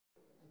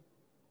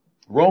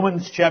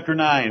Romans chapter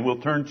 9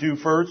 we'll turn to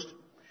first.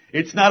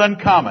 It's not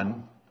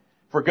uncommon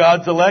for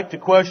God's elect to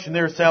question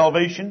their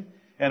salvation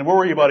and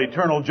worry about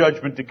eternal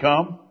judgment to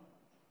come.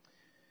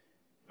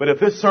 But if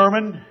this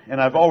sermon,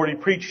 and I've already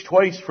preached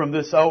twice from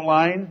this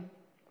outline,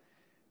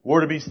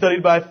 were to be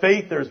studied by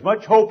faith, there's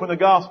much hope in the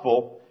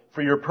gospel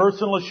for your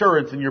personal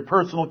assurance and your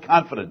personal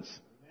confidence.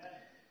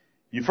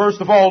 You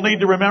first of all need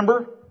to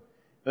remember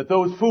that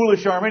those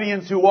foolish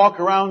Arminians who walk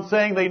around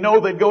saying they know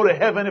they'd go to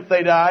heaven if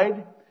they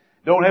died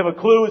don't have a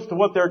clue as to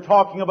what they're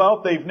talking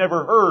about. They've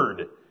never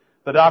heard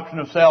the doctrine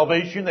of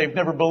salvation. They've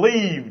never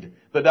believed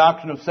the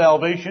doctrine of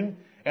salvation.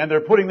 And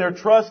they're putting their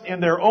trust in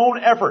their own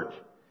effort.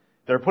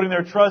 They're putting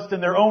their trust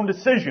in their own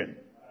decision.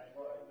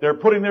 They're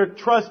putting their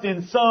trust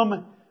in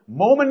some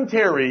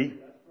momentary,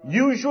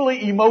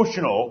 usually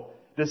emotional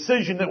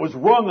decision that was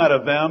wrung out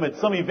of them at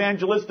some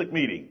evangelistic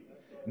meeting.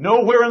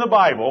 Nowhere in the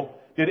Bible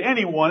did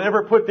anyone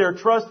ever put their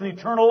trust in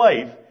eternal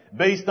life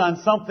based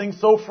on something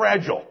so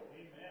fragile,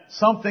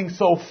 something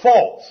so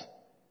false,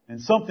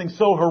 and something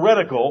so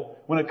heretical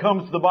when it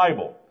comes to the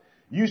Bible.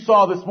 You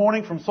saw this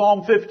morning from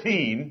Psalm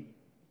 15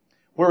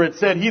 where it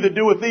said, "He that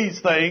doeth these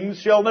things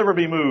shall never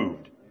be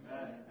moved."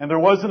 And there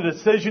wasn't a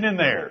decision in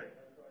there.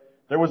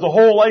 There was a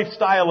whole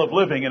lifestyle of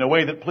living in a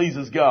way that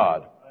pleases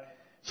God.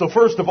 So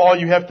first of all,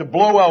 you have to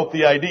blow out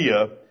the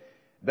idea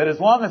that as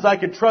long as I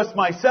could trust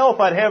myself,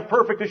 I'd have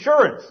perfect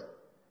assurance.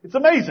 It's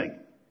amazing.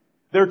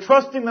 They're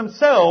trusting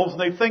themselves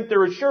and they think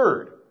they're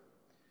assured.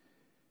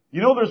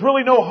 You know, there's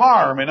really no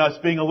harm in us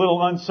being a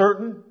little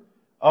uncertain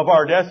of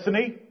our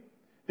destiny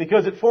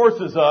because it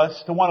forces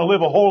us to want to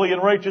live a holy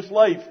and righteous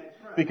life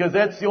because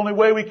that's the only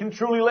way we can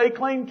truly lay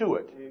claim to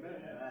it.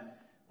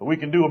 But we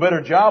can do a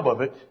better job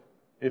of it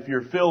if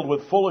you're filled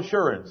with full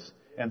assurance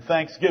and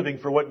thanksgiving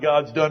for what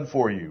God's done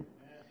for you.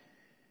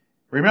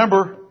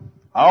 Remember,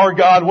 our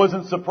God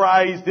wasn't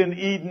surprised in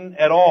Eden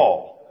at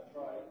all.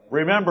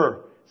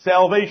 Remember,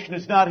 salvation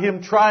is not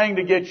Him trying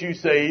to get you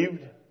saved.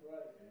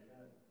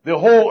 The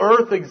whole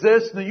earth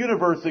exists and the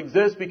universe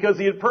exists because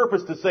He had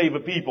purposed to save a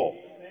people.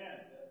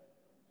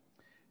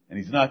 And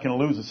He's not going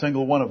to lose a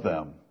single one of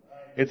them.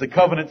 It's a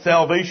covenant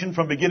salvation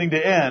from beginning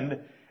to end,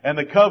 and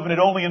the covenant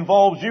only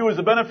involves you as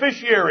a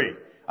beneficiary.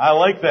 I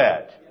like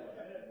that.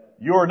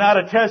 You're not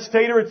a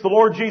testator, it's the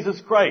Lord Jesus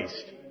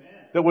Christ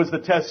that was the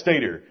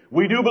testator.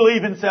 We do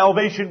believe in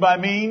salvation by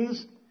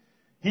means.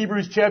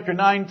 Hebrews chapter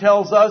 9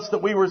 tells us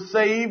that we were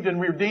saved and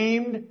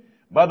redeemed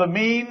by the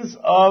means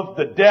of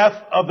the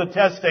death of the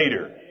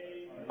testator.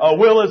 A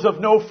will is of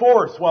no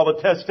force while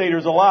the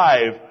testator's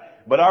alive,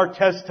 but our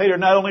testator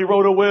not only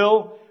wrote a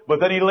will, but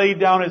then he laid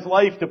down his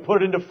life to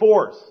put it into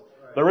force.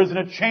 There isn't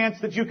a chance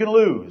that you can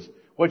lose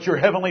what your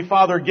Heavenly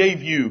Father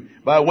gave you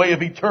by way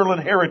of eternal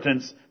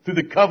inheritance through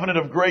the covenant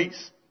of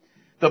grace.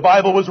 The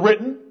Bible was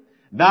written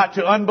not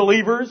to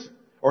unbelievers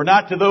or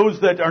not to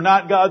those that are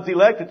not God's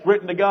elect. It's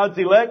written to God's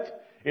elect.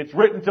 It's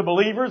written to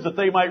believers that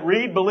they might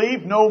read,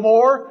 believe, know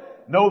more,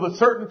 know the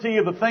certainty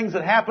of the things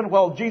that happened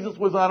while Jesus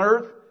was on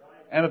earth,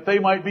 and that they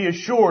might be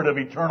assured of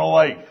eternal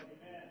life.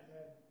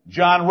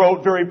 John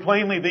wrote very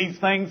plainly, "These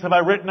things have I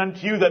written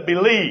unto you that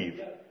believe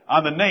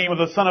on the name of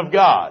the Son of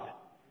God,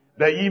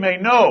 that ye may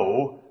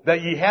know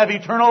that ye have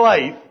eternal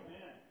life,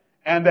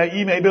 and that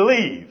ye may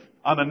believe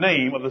on the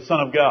name of the Son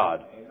of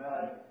God."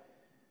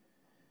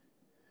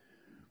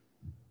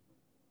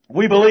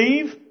 We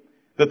believe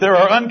that there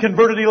are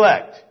unconverted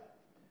elect.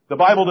 The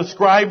Bible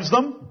describes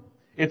them.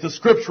 It's a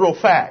scriptural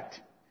fact.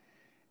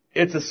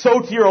 It's a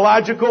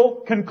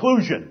soteriological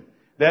conclusion.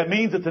 That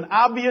means it's an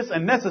obvious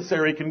and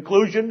necessary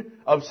conclusion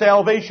of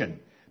salvation.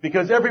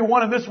 Because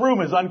everyone in this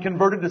room is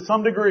unconverted to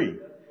some degree.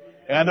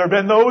 And there have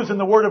been those in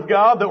the Word of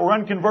God that were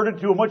unconverted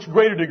to a much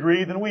greater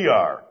degree than we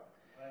are.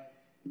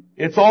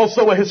 It's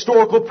also a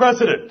historical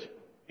precedent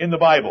in the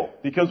Bible.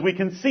 Because we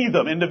can see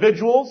them,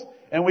 individuals,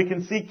 and we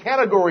can see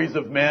categories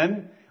of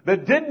men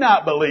that did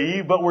not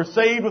believe but were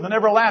saved with an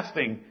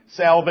everlasting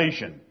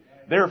salvation.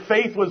 Their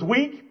faith was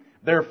weak.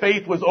 Their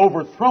faith was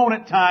overthrown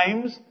at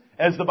times,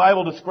 as the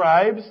Bible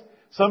describes.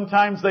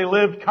 Sometimes they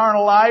lived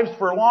carnal lives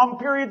for long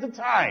periods of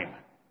time.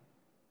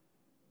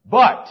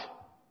 But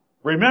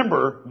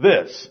remember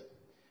this.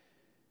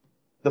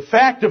 The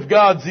fact of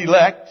God's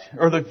elect,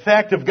 or the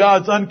fact of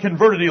God's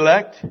unconverted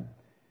elect,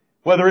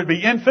 whether it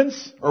be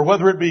infants or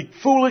whether it be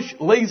foolish,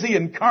 lazy,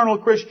 and carnal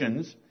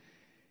Christians,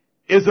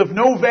 is of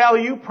no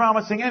value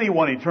promising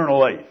anyone eternal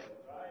life.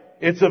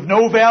 It's of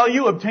no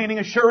value obtaining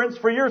assurance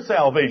for your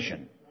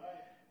salvation.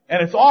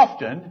 And it's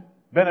often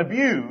been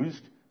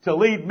abused to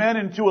lead men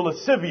into a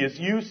lascivious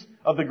use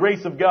of the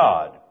grace of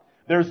God.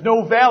 There's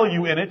no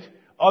value in it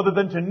other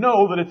than to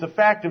know that it's a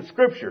fact of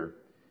Scripture,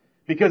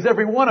 because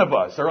every one of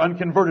us are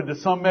unconverted to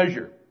some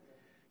measure.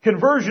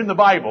 Conversion, the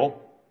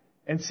Bible,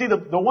 and see the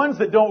ones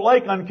that don't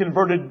like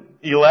unconverted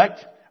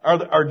elect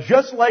are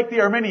just like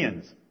the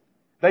Arminians.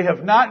 They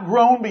have not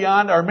grown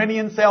beyond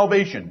Arminian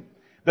salvation.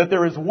 That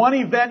there is one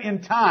event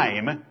in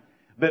time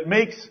that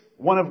makes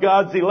one of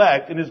God's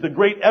elect and is the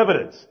great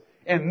evidence.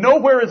 And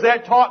nowhere is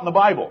that taught in the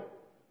Bible.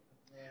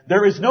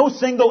 There is no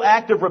single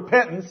act of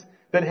repentance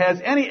that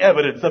has any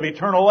evidence of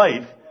eternal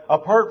life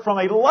apart from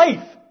a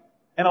life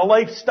and a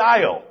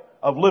lifestyle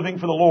of living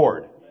for the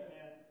Lord.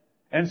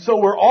 And so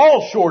we're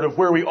all short of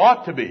where we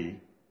ought to be.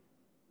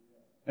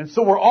 And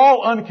so we're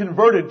all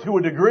unconverted to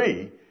a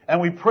degree,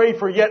 and we pray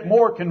for yet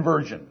more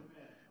conversion.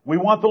 We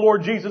want the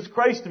Lord Jesus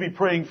Christ to be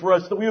praying for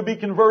us that we would be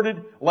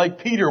converted like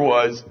Peter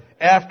was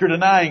after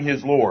denying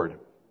his Lord.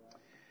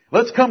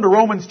 Let's come to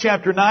Romans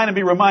chapter 9 and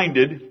be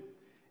reminded,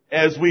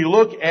 as we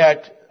look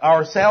at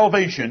our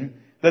salvation,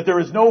 that there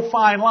is no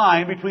fine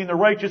line between the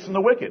righteous and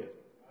the wicked.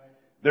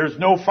 There's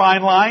no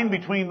fine line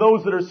between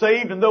those that are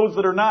saved and those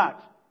that are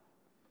not.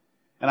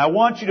 And I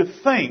want you to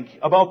think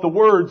about the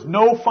words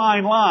 "no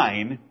fine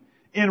line"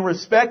 in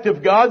respect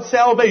of God's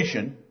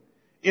salvation,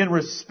 in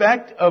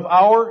respect of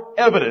our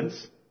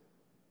evidence,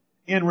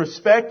 in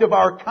respect of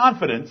our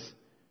confidence,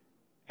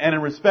 and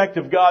in respect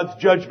of God's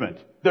judgment.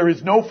 There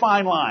is no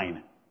fine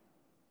line.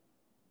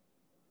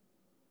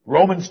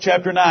 Romans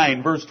chapter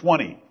 9, verse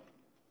 20.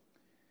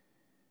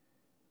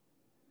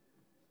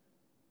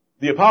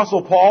 The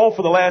Apostle Paul,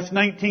 for the last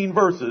 19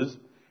 verses,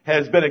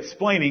 has been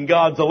explaining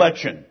God's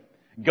election,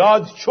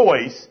 God's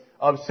choice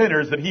of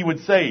sinners that He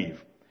would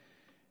save.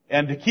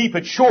 And to keep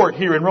it short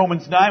here in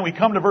Romans 9, we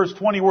come to verse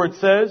 20 where it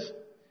says,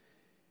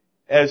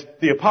 as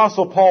the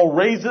Apostle Paul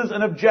raises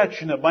an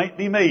objection that might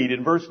be made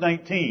in verse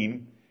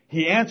 19,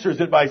 he answers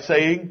it by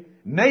saying,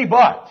 "Nay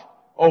but,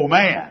 O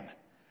man,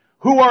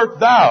 who art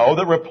thou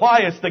that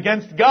repliest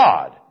against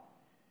God?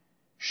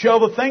 Shall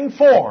the thing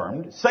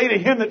formed say to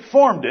him that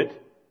formed it,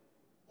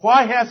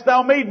 Why hast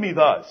thou made me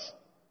thus?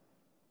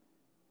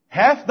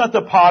 Hath not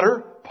the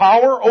potter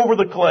power over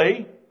the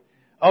clay,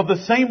 of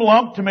the same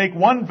lump to make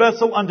one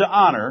vessel unto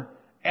honor,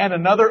 and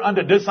another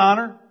unto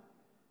dishonor?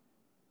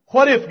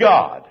 What if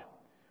God,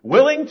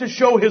 willing to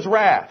show His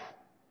wrath,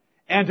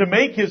 and to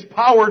make His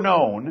power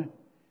known,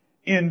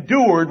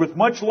 endured with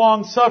much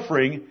long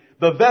suffering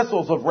the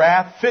vessels of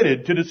wrath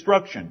fitted to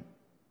destruction,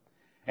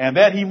 and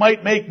that He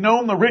might make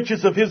known the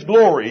riches of His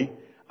glory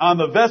on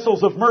the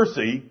vessels of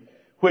mercy,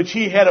 which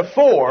He had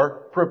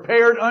afore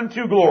prepared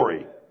unto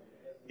glory,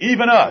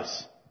 even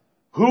us,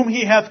 whom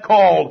He hath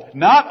called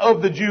not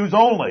of the Jews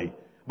only,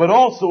 but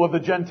also of the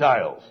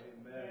Gentiles."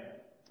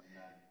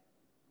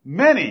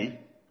 Many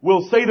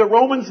will say that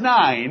Romans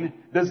 9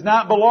 does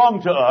not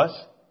belong to us.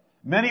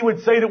 Many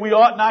would say that we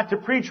ought not to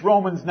preach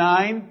Romans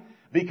 9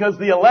 because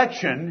the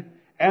election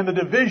and the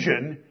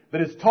division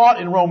that is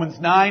taught in Romans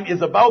 9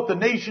 is about the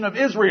nation of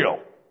Israel.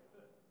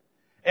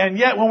 And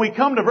yet when we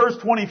come to verse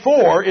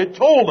 24, it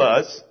told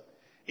us,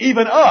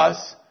 even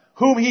us,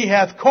 whom He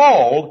hath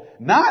called,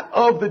 not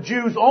of the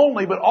Jews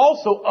only, but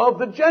also of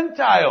the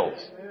Gentiles.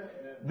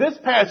 This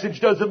passage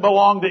doesn't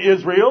belong to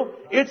Israel.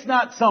 It's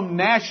not some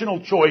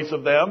national choice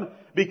of them,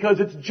 because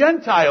it's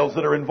Gentiles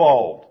that are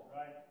involved.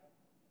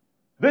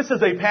 This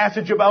is a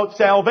passage about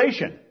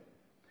salvation.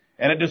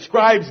 And it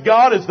describes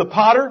God as the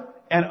potter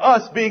and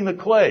us being the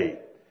clay.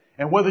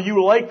 And whether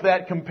you like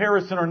that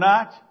comparison or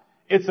not,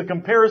 it's a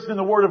comparison in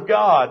the Word of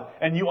God,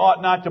 and you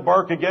ought not to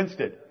bark against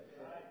it.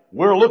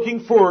 We're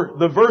looking for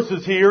the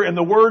verses here and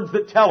the words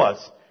that tell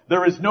us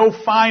there is no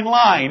fine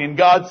line in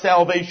God's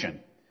salvation.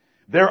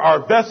 There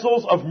are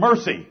vessels of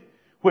mercy,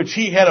 which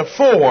He had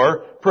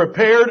afore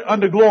prepared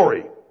unto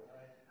glory.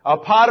 A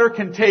potter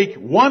can take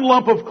one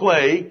lump of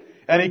clay,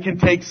 and he can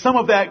take some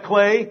of that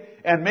clay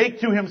and make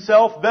to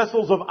himself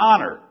vessels of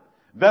honor,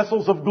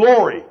 vessels of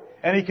glory,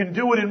 and he can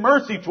do it in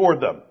mercy toward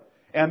them.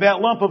 And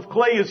that lump of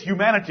clay is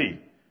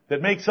humanity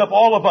that makes up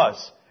all of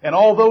us and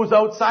all those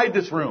outside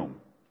this room.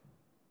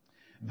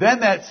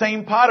 Then that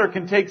same potter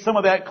can take some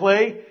of that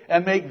clay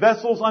and make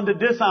vessels unto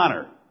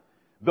dishonor,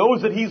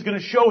 those that He's going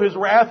to show His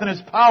wrath and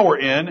His power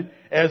in,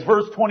 as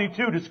verse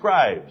 22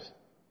 describes.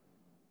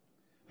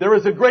 There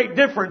is a great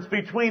difference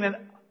between an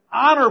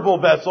honorable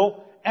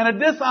vessel and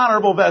a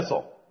dishonorable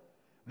vessel.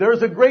 There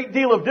is a great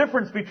deal of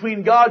difference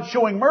between God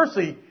showing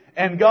mercy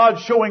and God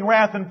showing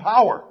wrath and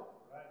power.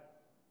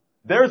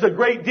 There's a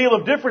great deal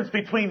of difference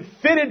between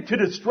fitted to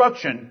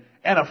destruction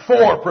and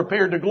afore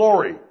prepared to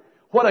glory.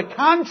 What a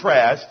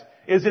contrast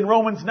is in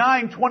Romans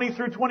 9, 20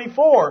 through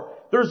 24.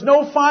 There's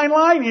no fine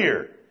line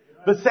here.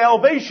 The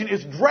salvation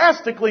is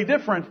drastically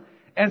different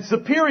and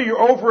superior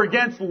over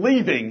against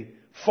leaving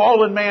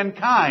fallen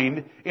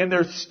mankind in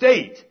their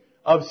state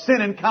of sin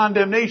and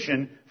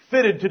condemnation,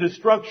 fitted to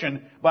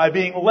destruction by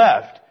being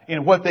left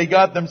in what they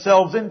got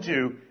themselves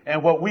into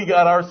and what we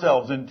got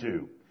ourselves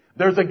into.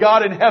 There's a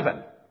God in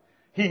heaven.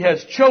 He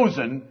has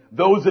chosen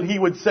those that He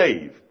would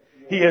save.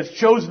 He has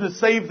chosen to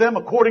save them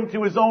according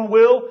to His own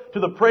will, to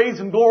the praise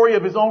and glory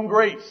of His own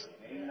grace.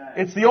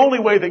 It's the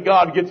only way that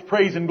God gets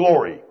praise and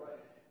glory.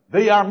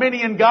 The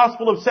Arminian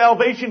gospel of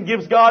salvation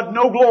gives God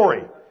no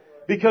glory,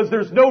 because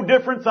there's no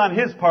difference on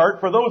His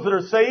part for those that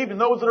are saved and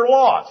those that are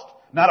lost.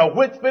 Not a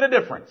whit's bit of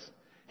difference.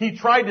 He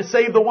tried to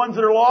save the ones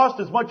that are lost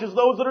as much as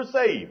those that are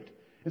saved.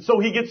 And so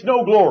He gets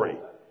no glory.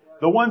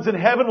 The ones in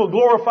heaven will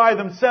glorify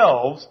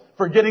themselves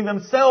for getting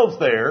themselves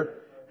there,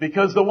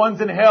 because the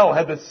ones in hell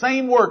had the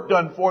same work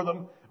done for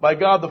them by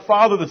God the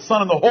Father, the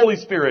Son, and the Holy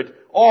Spirit,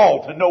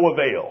 all to no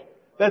avail.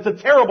 That's a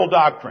terrible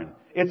doctrine.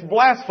 It's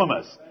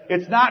blasphemous.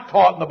 It's not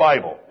taught in the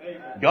Bible.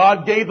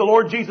 God gave the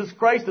Lord Jesus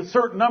Christ a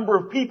certain number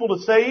of people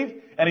to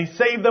save, and He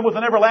saved them with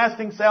an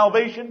everlasting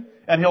salvation,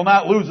 and He'll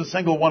not lose a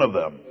single one of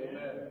them.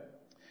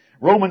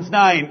 Romans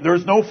 9,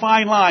 there's no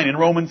fine line in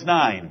Romans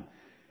 9.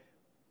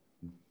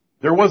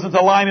 There wasn't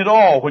a line at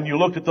all when you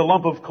looked at the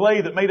lump of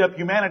clay that made up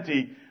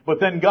humanity, but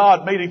then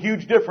God made a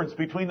huge difference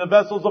between the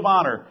vessels of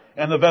honor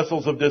and the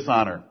vessels of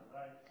dishonor.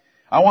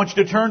 I want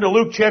you to turn to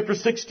Luke chapter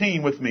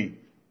 16 with me.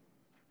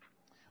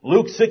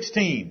 Luke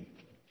 16.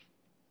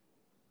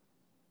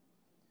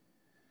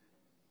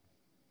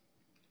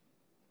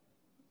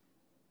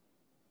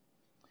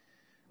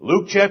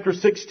 Luke chapter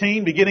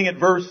 16, beginning at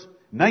verse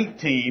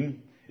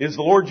 19, is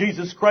the Lord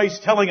Jesus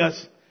Christ telling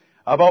us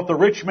about the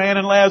rich man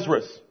and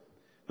Lazarus.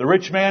 The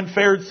rich man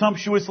fared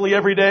sumptuously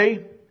every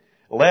day.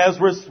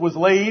 Lazarus was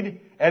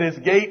laid at his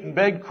gate and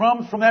begged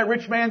crumbs from that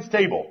rich man's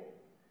table.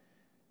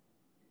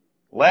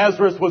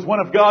 Lazarus was one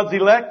of God's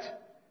elect,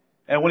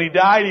 and when he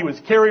died, he was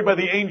carried by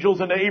the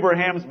angels into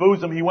Abraham's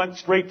bosom. He went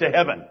straight to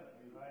heaven.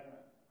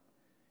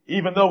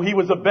 Even though he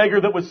was a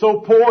beggar that was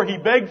so poor, he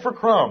begged for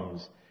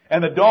crumbs,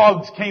 and the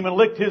dogs came and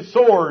licked his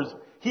sores.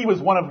 He was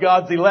one of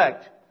God's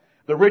elect.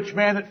 The rich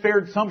man that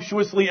fared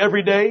sumptuously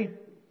every day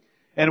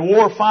and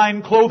wore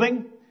fine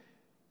clothing,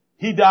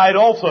 he died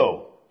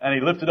also, and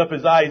he lifted up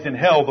his eyes in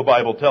hell, the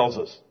Bible tells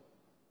us.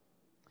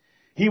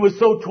 He was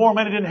so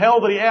tormented in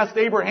hell that he asked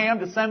Abraham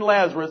to send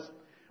Lazarus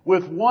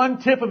with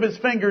one tip of his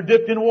finger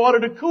dipped in water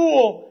to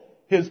cool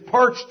his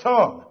parched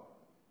tongue.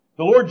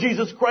 The Lord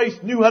Jesus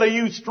Christ knew how to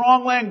use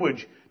strong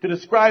language to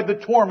describe the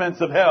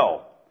torments of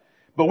hell.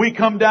 But we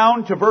come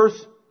down to verse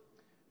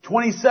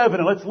 27,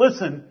 and let's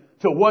listen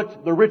to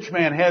what the rich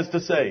man has to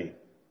say.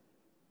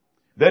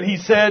 Then he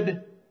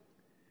said,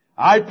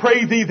 I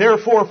pray thee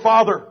therefore,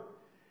 Father,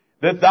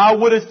 that thou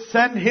wouldest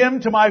send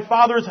him to my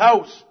father's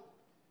house.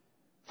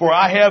 For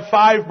I have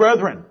 5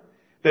 brethren,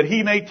 that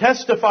he may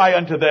testify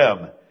unto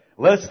them,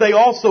 lest they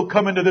also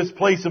come into this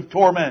place of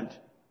torment.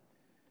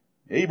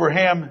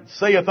 Abraham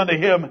saith unto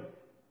him,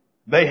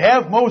 They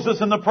have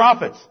Moses and the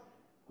prophets.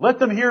 Let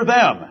them hear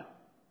them.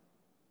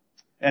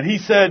 And he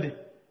said,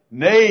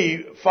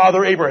 Nay,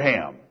 Father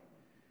Abraham,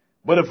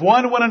 but if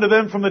one went unto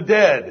them from the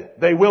dead,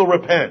 they will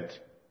repent.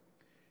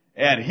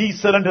 And he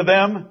said unto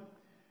them,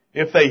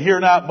 If they hear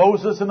not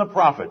Moses and the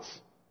prophets,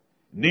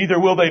 neither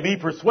will they be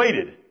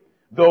persuaded,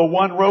 though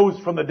one rose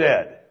from the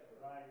dead.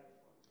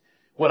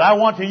 What I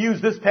want to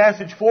use this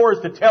passage for is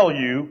to tell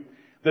you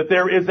that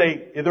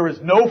there is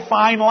no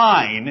fine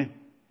line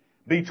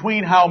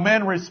between how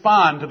men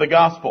respond to the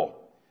gospel.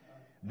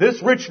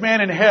 This rich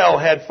man in hell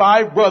had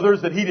 5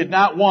 brothers that he did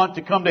not want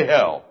to come to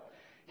hell.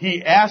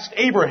 He asked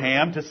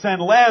Abraham to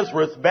send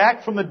Lazarus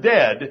back from the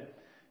dead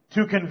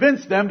to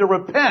convince them to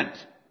repent.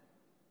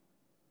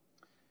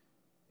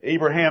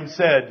 Abraham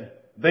said,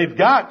 They've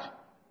got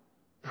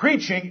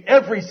preaching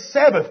every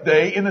Sabbath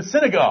day in the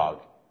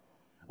synagogue.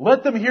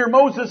 Let them hear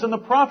Moses and the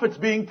prophets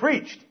being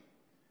preached.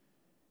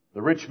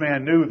 The rich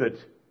man knew that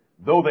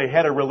though they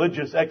had a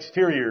religious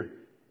exterior,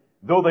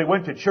 though they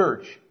went to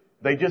church,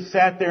 they just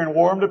sat there and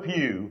warmed a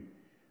pew,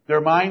 their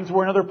minds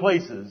were in other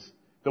places.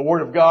 The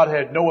Word of God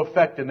had no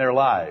effect in their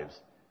lives.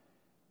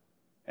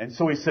 And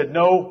so he said,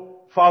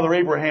 No, Father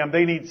Abraham,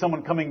 they need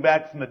someone coming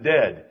back from the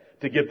dead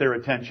to get their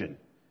attention.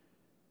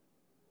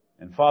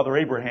 And Father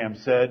Abraham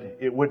said,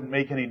 it wouldn't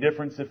make any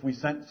difference if we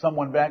sent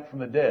someone back from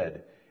the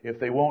dead. If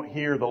they won't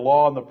hear the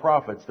law and the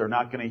prophets, they're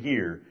not going to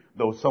hear,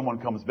 though someone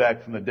comes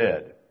back from the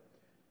dead.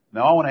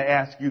 Now I want to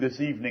ask you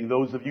this evening,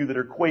 those of you that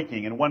are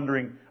quaking and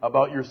wondering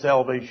about your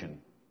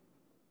salvation.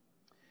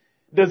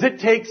 Does it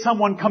take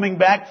someone coming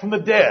back from the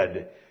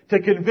dead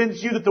to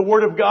convince you that the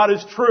Word of God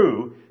is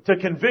true, to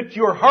convict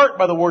your heart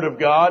by the Word of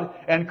God,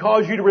 and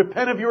cause you to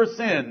repent of your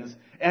sins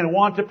and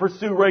want to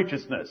pursue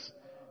righteousness?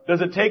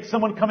 Does it take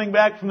someone coming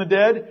back from the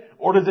dead,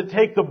 or does it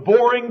take the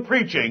boring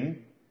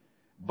preaching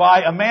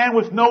by a man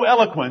with no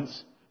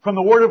eloquence from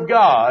the Word of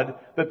God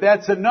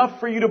that's enough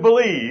for you to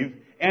believe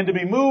and to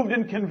be moved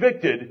and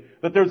convicted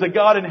that there's a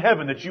God in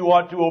heaven that you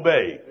ought to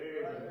obey?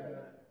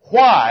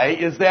 Why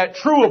is that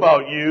true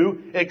about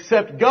you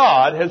except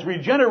God has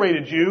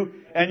regenerated you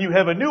and you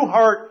have a new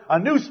heart, a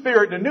new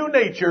spirit, and a new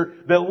nature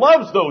that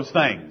loves those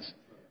things?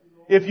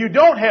 If you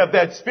don't have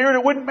that spirit,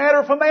 it wouldn't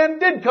matter if a man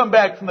did come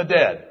back from the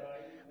dead.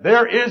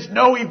 There is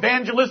no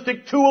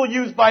evangelistic tool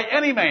used by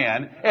any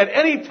man at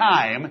any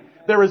time.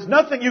 There is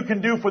nothing you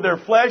can do for their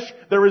flesh.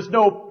 There is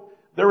no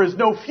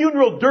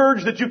funeral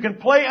dirge that you can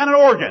play on an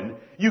organ.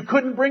 You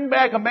couldn't bring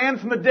back a man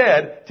from the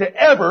dead to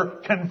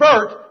ever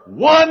convert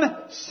one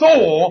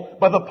soul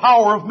by the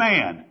power of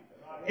man.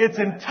 It's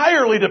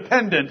entirely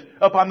dependent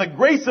upon the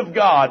grace of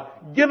God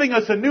giving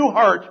us a new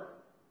heart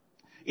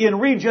in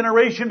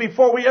regeneration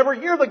before we ever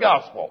hear the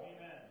gospel.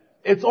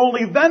 It's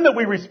only then that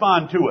we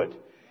respond to it.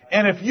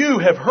 And if you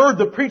have heard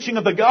the preaching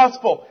of the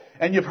gospel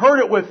and you've heard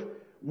it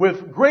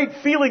with great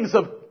feelings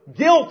of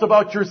guilt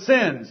about your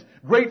sins,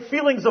 great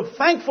feelings of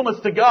thankfulness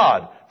to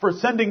God for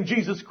sending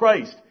Jesus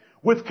Christ,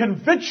 with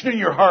conviction in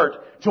your heart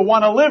to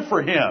want to live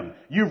for Him.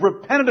 You've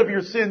repented of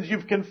your sins,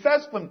 you've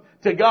confessed them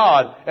to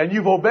God, and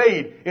you've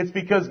obeyed. It's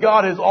because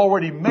God has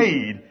already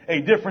made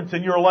a difference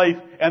in your life,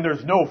 and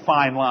there's no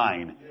fine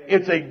line.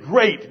 It's a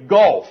great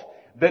gulf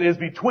that is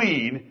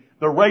between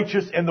the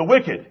righteous and the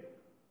wicked.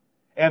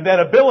 And that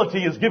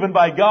ability is given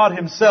by God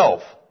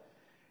Himself.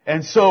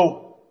 And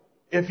so,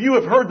 if you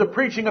have heard the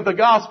preaching of the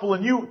gospel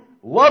and you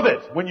love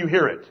it when you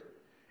hear it,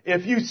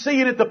 if you see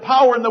in it the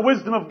power and the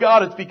wisdom of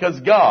God, it's because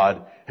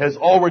God has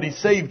already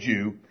saved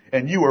you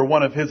and you are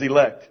one of His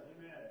elect.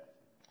 Amen.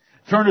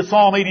 Turn to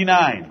Psalm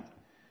 89.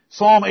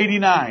 Psalm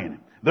 89.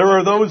 There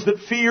are those that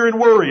fear and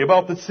worry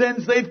about the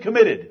sins they've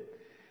committed.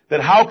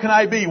 That how can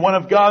I be one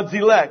of God's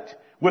elect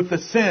with the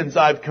sins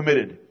I've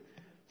committed?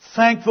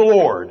 Thank the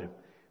Lord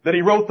that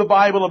He wrote the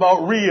Bible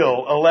about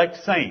real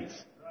elect saints.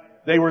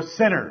 They were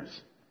sinners.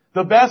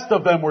 The best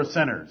of them were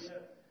sinners.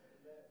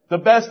 The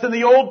best in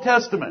the Old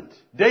Testament.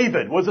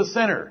 David was a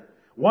sinner.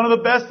 One of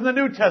the best in the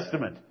New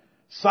Testament.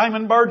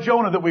 Simon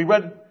Bar-Jonah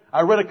that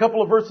I read a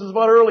couple of verses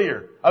about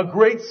earlier. A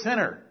great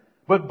sinner.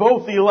 But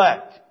both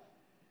elect.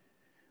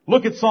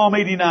 Look at Psalm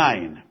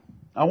 89.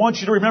 I want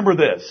you to remember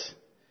this.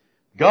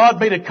 God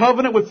made a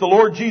covenant with the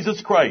Lord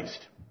Jesus Christ.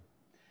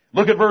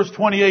 Look at verse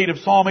 28 of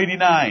Psalm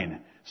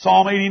 89.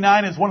 Psalm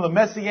 89 is one of the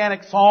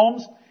messianic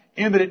psalms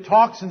in that it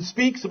talks and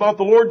speaks about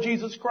the Lord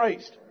Jesus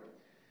Christ.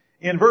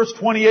 In verse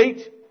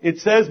 28, it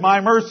says,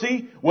 my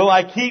mercy will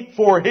I keep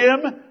for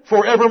Him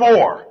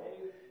forevermore.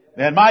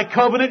 And my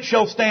covenant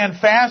shall stand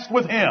fast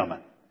with Him.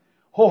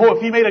 Oh,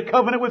 if He made a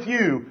covenant with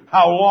you,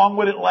 how long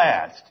would it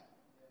last?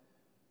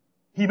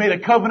 He made a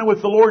covenant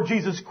with the Lord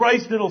Jesus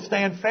Christ and it'll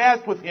stand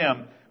fast with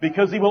Him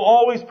because He will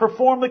always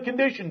perform the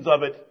conditions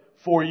of it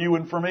for you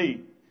and for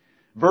me.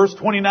 Verse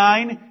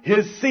 29,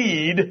 His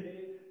seed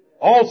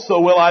also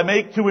will I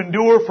make to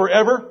endure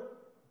forever.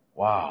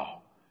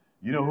 Wow.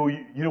 You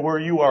know where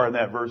you are in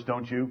that verse,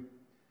 don't you?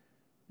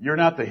 You're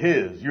not the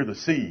His, you're the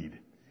seed.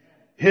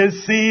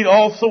 His seed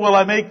also will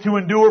I make to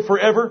endure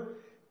forever,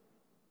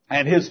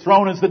 and His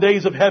throne is the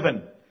days of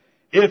heaven.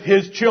 If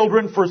His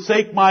children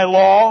forsake my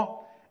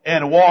law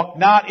and walk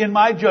not in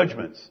my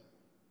judgments,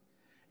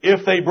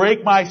 if they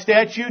break my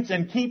statutes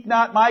and keep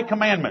not my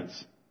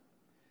commandments,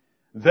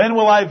 then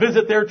will I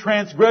visit their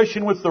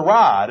transgression with the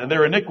rod and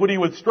their iniquity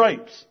with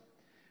stripes.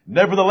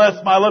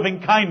 Nevertheless, my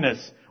loving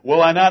kindness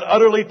will I not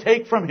utterly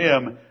take from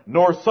him,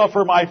 nor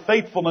suffer my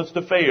faithfulness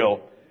to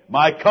fail.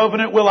 My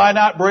covenant will I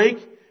not break,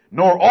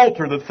 nor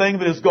alter the thing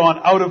that has gone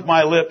out of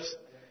my lips.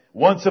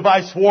 Once have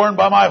I sworn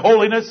by my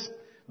holiness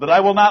that I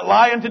will not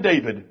lie unto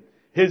David.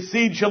 His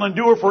seed shall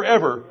endure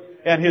forever,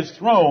 and his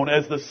throne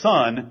as the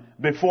sun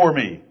before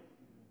me.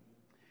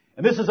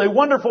 And this is a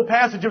wonderful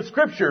passage of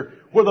Scripture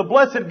where the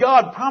blessed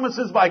God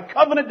promises by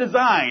covenant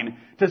design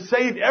to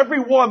save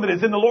everyone that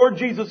is in the Lord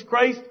Jesus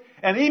Christ.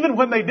 And even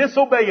when they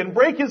disobey and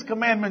break His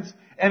commandments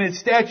and His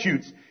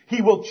statutes,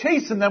 He will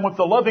chasten them with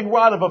the loving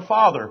rod of a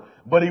father,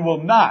 but He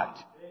will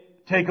not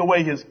take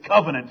away His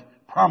covenant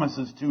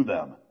promises to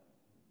them.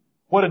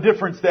 What a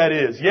difference that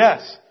is.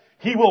 Yes,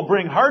 He will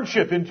bring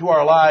hardship into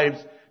our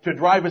lives to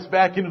drive us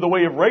back into the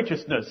way of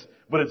righteousness,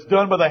 but it's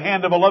done by the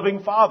hand of a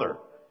loving Father.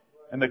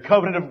 And the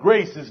covenant of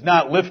grace is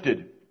not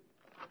lifted.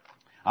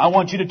 I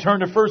want you to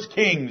turn to 1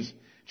 Kings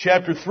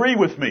chapter 3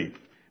 with me.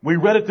 We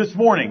read it this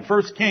morning,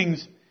 1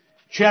 Kings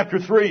chapter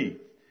 3.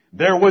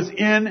 There was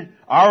in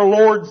our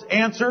Lord's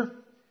answer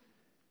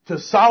to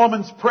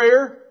Solomon's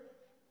prayer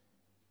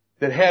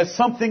that has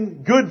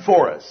something good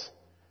for us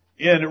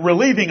in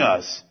relieving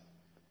us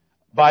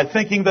by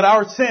thinking that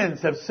our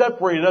sins have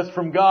separated us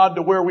from God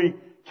to where we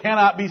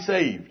cannot be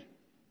saved.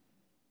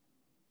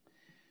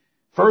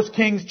 1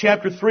 Kings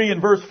chapter 3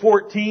 and verse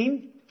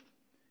 14,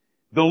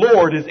 the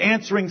Lord is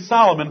answering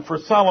Solomon for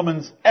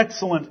Solomon's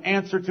excellent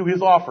answer to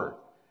his offer.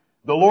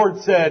 The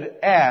Lord said,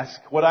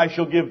 ask what I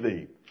shall give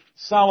thee.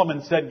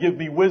 Solomon said, give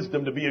me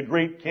wisdom to be a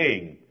great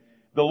king.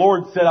 The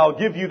Lord said, I'll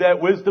give you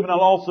that wisdom and I'll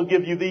also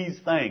give you these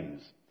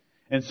things.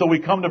 And so we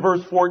come to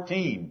verse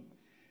 14.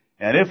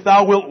 And if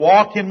thou wilt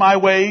walk in my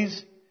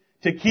ways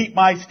to keep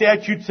my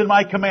statutes and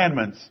my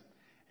commandments,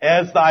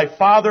 as thy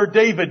father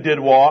David did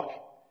walk,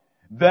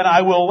 then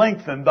I will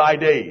lengthen thy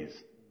days.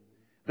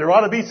 There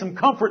ought to be some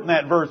comfort in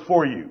that verse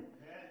for you.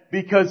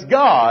 Because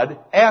God,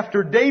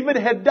 after David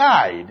had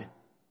died,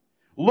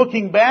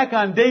 looking back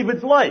on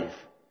David's life,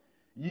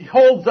 He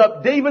holds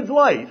up David's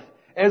life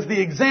as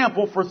the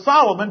example for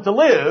Solomon to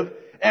live,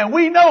 and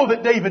we know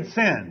that David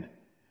sinned.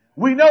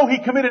 We know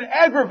he committed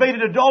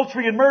aggravated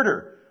adultery and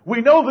murder.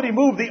 We know that he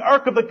moved the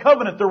Ark of the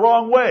Covenant the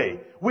wrong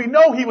way. We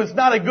know he was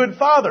not a good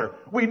father.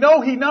 We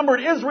know he numbered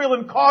Israel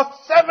and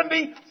cost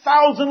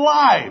 70,000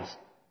 lives.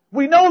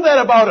 We know that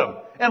about him.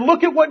 And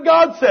look at what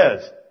God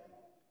says.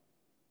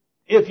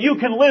 If you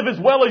can live as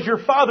well as your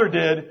father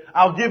did,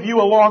 I'll give you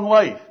a long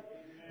life.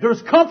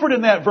 There's comfort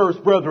in that verse,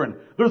 brethren.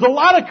 There's a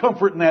lot of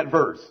comfort in that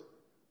verse.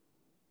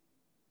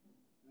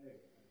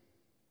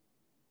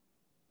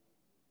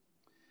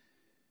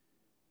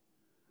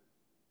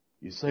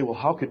 You say, well,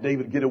 how could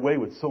David get away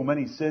with so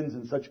many sins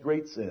and such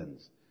great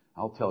sins?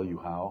 I'll tell you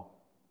how.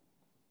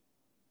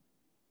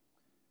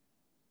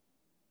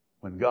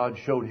 when God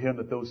showed him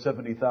that those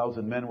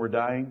 70,000 men were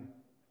dying,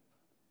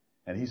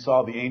 and he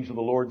saw the angel of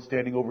the Lord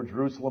standing over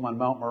Jerusalem on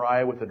Mount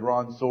Moriah with a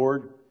drawn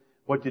sword,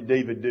 what did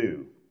David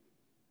do?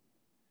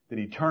 Did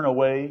he turn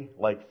away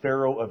like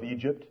Pharaoh of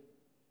Egypt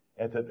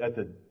at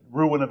the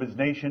ruin of his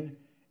nation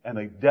and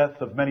the death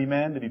of many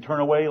men? Did he turn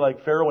away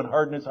like Pharaoh and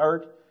harden his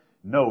heart?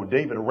 No,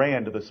 David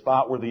ran to the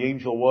spot where the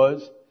angel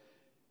was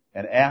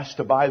and asked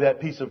to buy that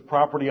piece of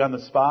property on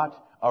the spot.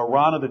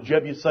 Araunah the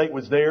Jebusite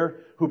was there,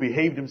 who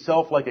behaved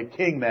himself like a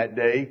king that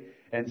day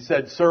and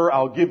said, "Sir,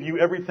 I'll give you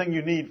everything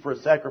you need for a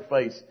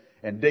sacrifice."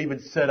 And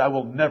David said, "I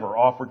will never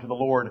offer to the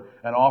Lord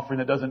an offering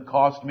that doesn't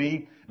cost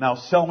me. Now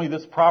sell me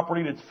this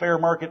property at its fair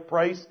market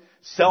price.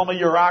 Sell me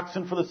your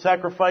oxen for the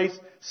sacrifice.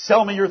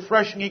 Sell me your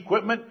threshing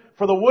equipment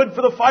for the wood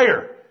for the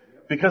fire.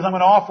 Because I'm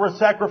going to offer a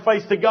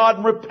sacrifice to God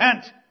and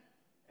repent."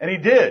 And he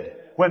did.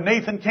 When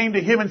Nathan came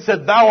to him and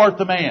said, "Thou art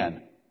the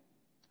man.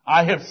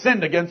 I have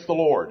sinned against the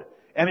Lord."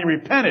 And he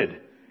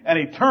repented. And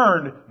he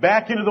turned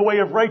back into the way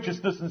of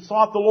righteousness and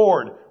sought the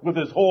Lord with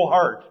his whole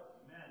heart.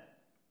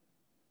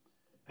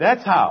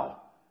 That's how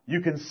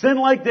you can sin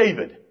like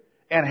David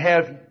and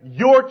have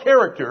your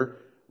character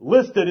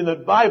listed in the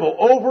Bible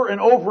over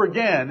and over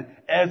again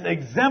as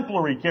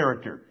exemplary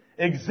character,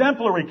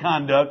 exemplary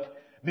conduct,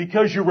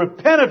 because you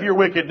repent of your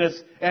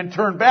wickedness and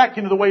turn back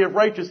into the way of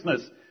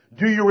righteousness.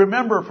 Do you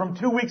remember from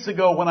 2 weeks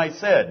ago when I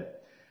said,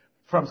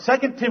 from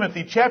 2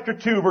 Timothy chapter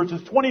 2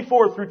 verses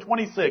 24 through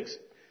 26,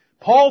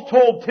 Paul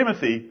told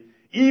Timothy,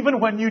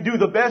 even when you do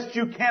the best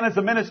you can as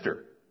a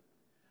minister,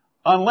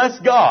 unless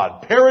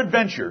God,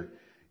 peradventure,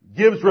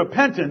 gives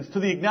repentance to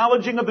the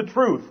acknowledging of the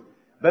truth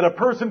that a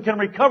person can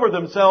recover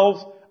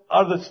themselves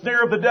out of the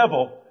snare of the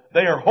devil,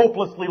 they are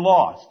hopelessly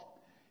lost.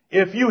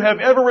 If you have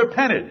ever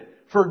repented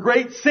for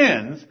great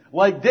sins,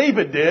 like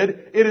David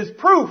did, it is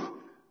proof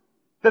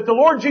that the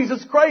Lord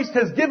Jesus Christ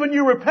has given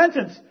you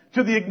repentance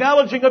to the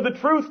acknowledging of the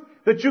truth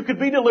that you could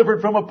be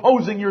delivered from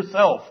opposing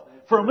yourself,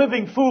 from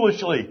living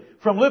foolishly,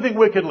 from living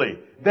wickedly.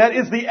 That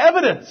is the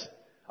evidence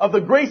of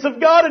the grace of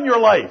God in your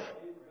life.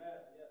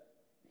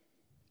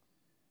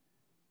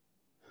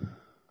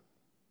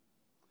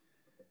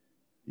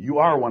 You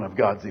are one of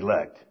God's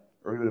elect,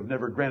 or He would have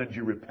never granted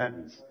you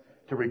repentance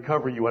to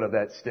recover you out of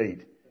that state.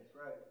 That's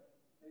right.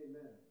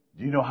 Amen.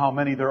 Do you know how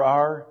many there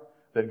are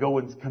that go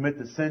and commit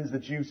the sins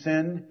that you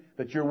sinned,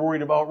 that you're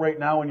worried about right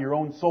now in your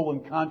own soul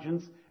and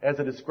conscience, as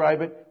I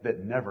describe it,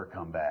 that never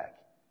come back?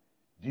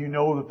 Do you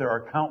know that there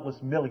are countless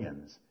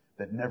millions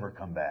that never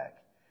come back?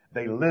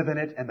 They live in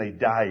it and they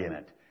die in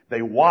it.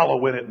 They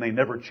wallow in it and they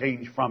never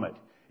change from it.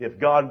 If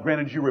God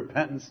granted you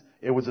repentance,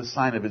 it was a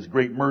sign of His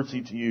great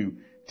mercy to you.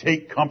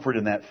 Take comfort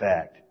in that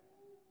fact.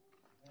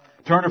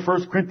 Turn to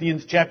 1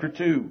 Corinthians chapter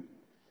 2.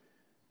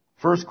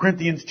 1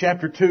 Corinthians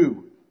chapter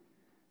 2.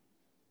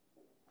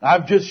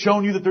 I've just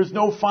shown you that there's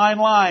no fine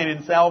line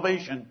in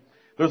salvation.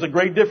 There's a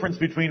great difference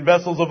between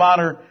vessels of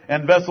honor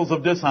and vessels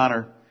of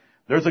dishonor.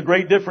 There's a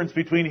great difference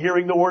between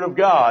hearing the Word of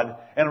God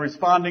and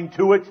responding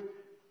to it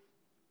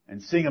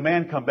and seeing a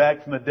man come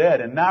back from the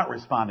dead and not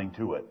responding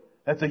to it.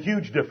 That's a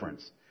huge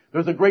difference.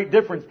 There's a great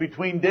difference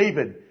between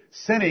David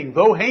sinning,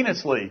 though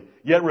heinously,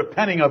 yet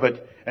repenting of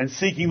it and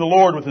seeking the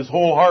Lord with his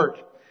whole heart.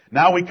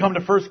 Now we come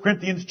to 1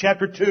 Corinthians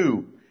chapter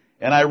 2,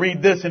 and I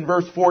read this in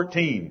verse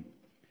 14.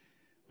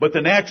 But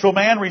the natural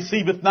man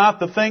receiveth not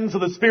the things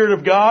of the Spirit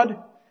of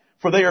God,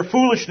 for they are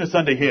foolishness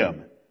unto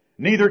him.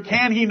 Neither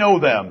can he know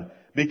them,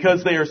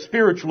 because they are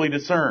spiritually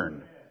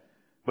discerned.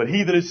 But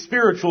he that is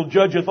spiritual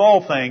judgeth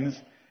all things,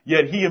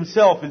 yet he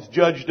himself is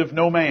judged of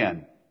no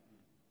man.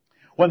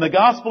 When the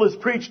gospel is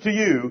preached to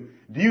you,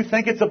 do you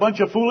think it's a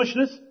bunch of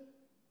foolishness?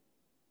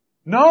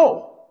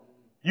 No.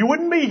 You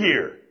wouldn't be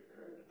here.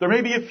 There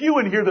may be a few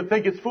in here that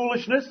think it's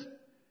foolishness,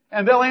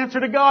 and they'll answer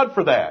to God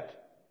for that.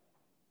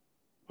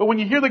 But when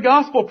you hear the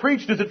gospel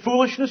preached, is it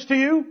foolishness to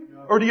you?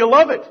 Or do you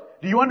love it?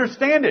 Do you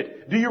understand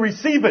it? Do you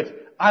receive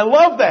it? I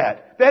love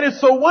that. That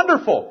is so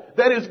wonderful.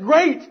 That is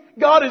great.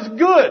 God is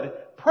good.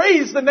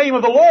 Praise the name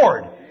of the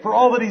Lord for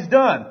all that He's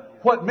done.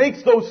 What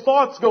makes those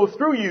thoughts go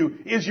through you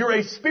is you're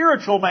a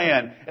spiritual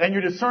man and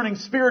you're discerning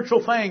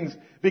spiritual things,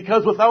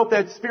 because without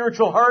that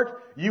spiritual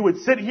heart, you would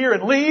sit here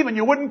and leave and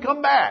you wouldn't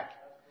come back.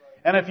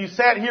 And if you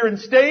sat here and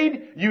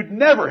stayed, you'd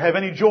never have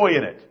any joy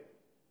in it.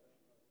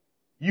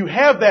 You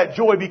have that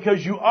joy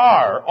because you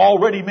are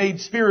already made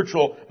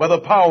spiritual by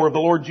the power of the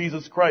Lord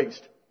Jesus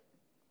Christ.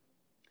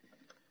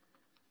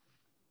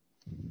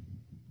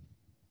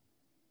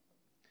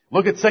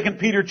 Look at 2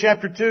 Peter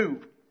chapter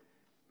 2.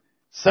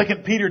 2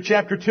 Peter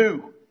chapter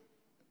 2.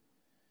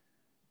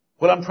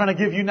 What I'm trying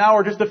to give you now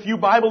are just a few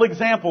Bible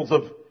examples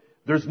of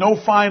there's no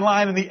fine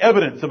line in the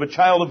evidence of a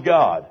child of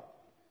God.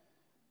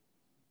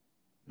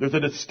 There's a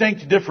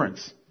distinct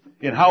difference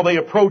in how they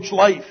approach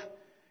life,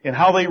 in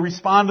how they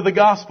respond to the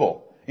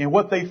gospel, in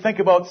what they think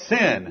about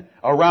sin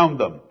around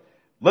them.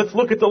 Let's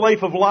look at the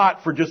life of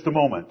Lot for just a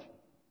moment.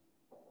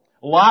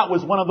 Lot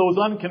was one of those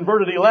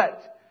unconverted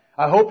elect.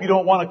 I hope you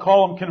don't want to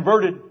call him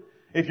converted.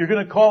 If you're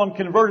going to call him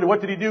converted,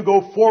 what did he do?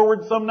 Go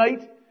forward some night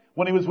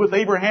when he was with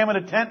Abraham in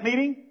a tent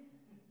meeting?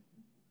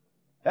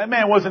 That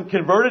man wasn't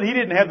converted. He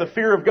didn't have the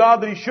fear of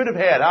God that he should have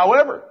had.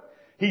 However,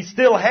 he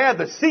still had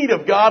the seed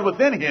of God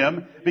within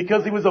him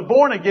because he was a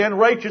born again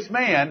righteous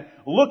man.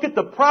 Look at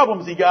the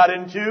problems he got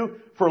into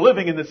for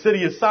living in the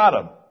city of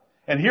Sodom.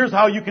 And here's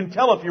how you can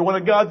tell if you're one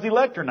of God's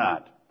elect or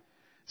not.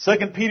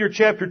 2 Peter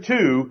chapter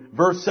 2,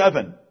 verse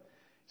 7.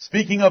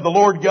 Speaking of the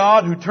Lord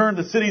God who turned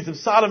the cities of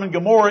Sodom and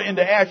Gomorrah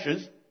into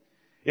ashes,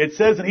 it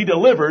says, and he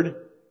delivered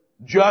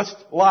just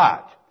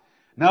Lot.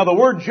 Now the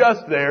word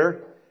just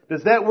there,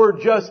 does that word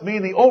just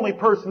mean the only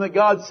person that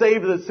God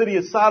saved in the city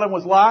of Sodom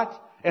was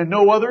Lot and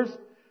no others?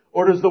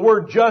 Or does the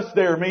word just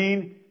there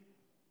mean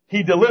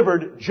he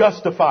delivered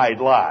justified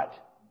Lot?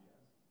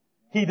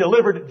 He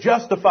delivered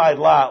justified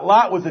Lot.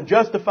 Lot was a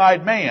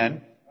justified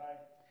man,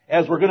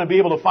 as we're going to be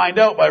able to find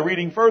out by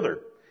reading further.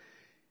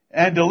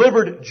 And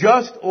delivered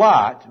just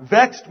Lot,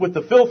 vexed with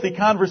the filthy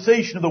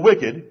conversation of the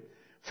wicked,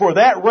 for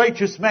that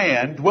righteous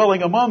man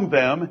dwelling among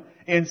them,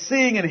 in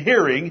seeing and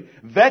hearing,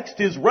 vexed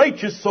his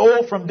righteous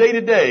soul from day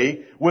to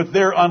day with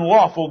their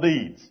unlawful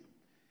deeds.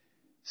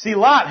 See,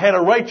 Lot had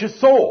a righteous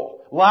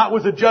soul. Lot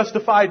was a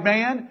justified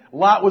man.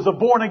 Lot was a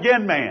born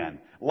again man.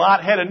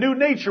 Lot had a new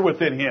nature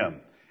within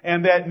him.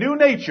 And that new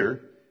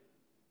nature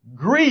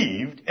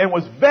grieved and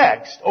was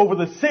vexed over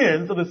the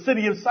sins of the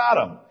city of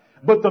Sodom.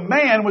 But the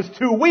man was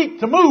too weak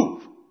to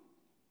move,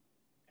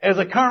 as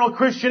a carnal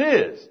Christian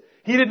is.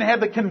 He didn't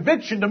have the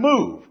conviction to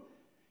move.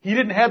 He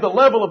didn't have the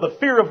level of the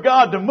fear of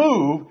God to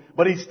move,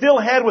 but he still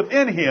had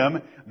within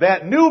him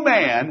that new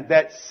man,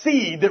 that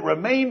seed that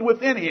remained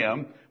within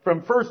him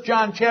from 1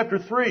 John chapter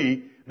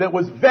 3 that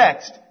was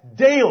vexed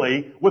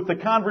daily with the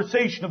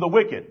conversation of the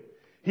wicked.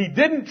 He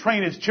didn't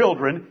train his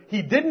children.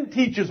 He didn't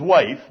teach his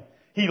wife.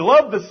 He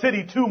loved the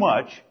city too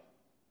much.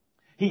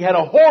 He had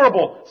a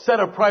horrible set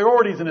of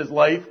priorities in his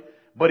life,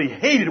 but he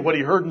hated what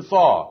he heard and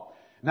saw.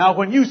 Now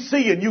when you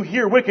see and you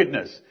hear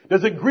wickedness,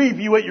 does it grieve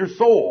you at your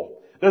soul?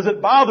 Does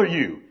it bother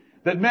you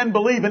that men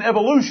believe in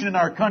evolution in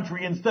our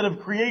country instead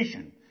of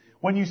creation?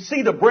 When you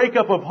see the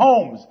breakup of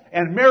homes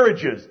and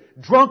marriages,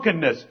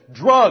 drunkenness,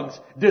 drugs,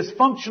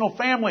 dysfunctional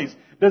families,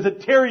 does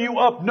it tear you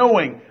up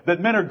knowing that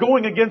men are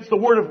going against the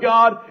Word of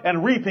God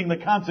and reaping the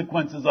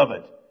consequences of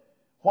it?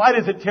 Why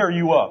does it tear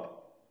you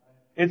up?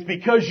 It's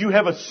because you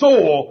have a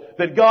soul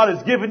that God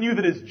has given you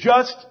that is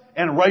just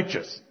and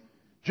righteous.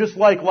 Just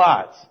like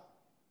Lot's.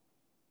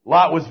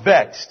 Lot was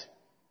vexed.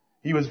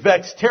 He was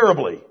vexed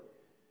terribly.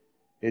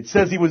 It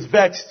says he was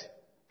vexed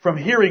from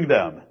hearing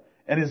them,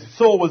 and his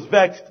soul was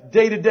vexed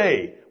day to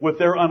day with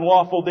their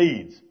unlawful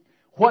deeds.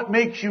 What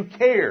makes you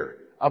care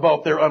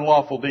about their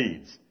unlawful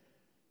deeds?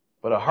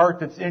 But a heart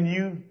that's in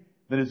you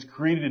that is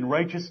created in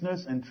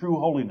righteousness and true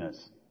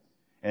holiness.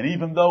 And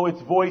even though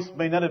its voice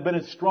may not have been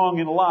as strong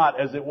in Lot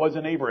as it was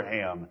in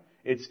Abraham,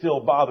 it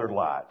still bothered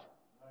Lot.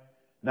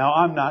 Now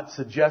I'm not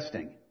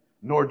suggesting,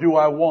 nor do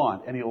I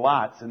want any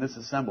Lots in this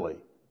assembly.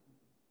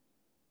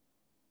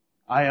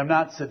 I am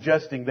not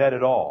suggesting that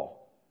at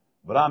all.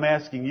 But I'm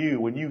asking you,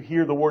 when you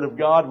hear the Word of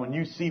God, when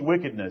you see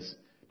wickedness,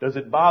 does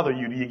it bother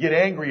you? Do you get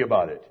angry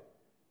about it?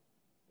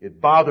 It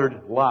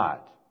bothered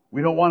Lot.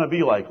 We don't want to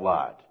be like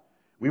Lot.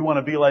 We want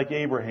to be like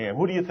Abraham.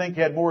 Who do you think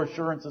had more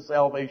assurance of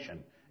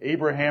salvation?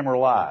 Abraham or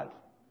Lot?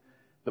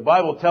 The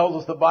Bible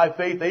tells us that by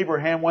faith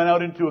Abraham went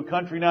out into a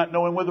country not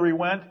knowing whither he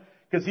went,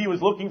 because he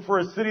was looking for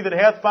a city that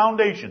hath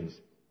foundations,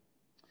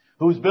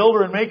 whose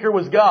builder and maker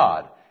was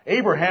God.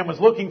 Abraham was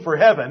looking for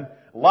heaven.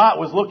 Lot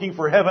was looking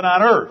for heaven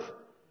on earth.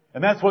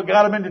 And that's what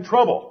got him into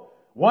trouble.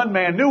 One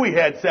man knew he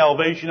had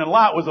salvation, and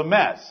Lot was a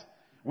mess.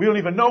 We don't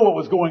even know what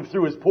was going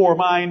through his poor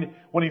mind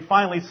when he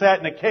finally sat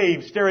in a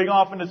cave staring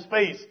off into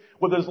space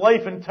with his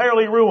life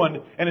entirely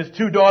ruined and his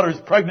 2 daughters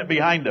pregnant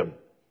behind him.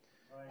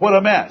 What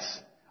a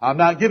mess. I'm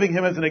not giving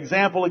him as an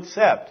example,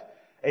 except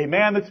a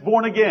man that's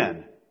born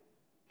again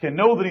can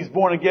know that he's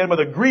born again by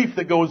the grief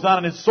that goes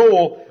on in his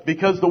soul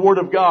because the Word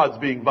of God's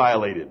being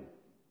violated.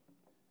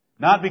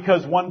 Not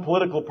because one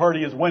political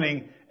party is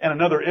winning and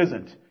another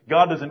isn't.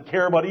 God doesn't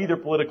care about either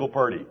political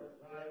party.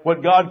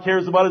 What God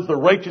cares about is the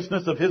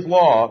righteousness of His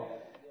law.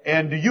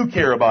 And do you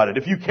care about it?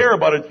 If you care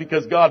about it, it's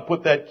because God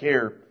put that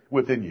care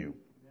within you.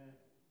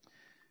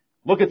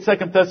 Look at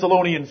 2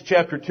 Thessalonians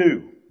chapter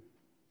 2.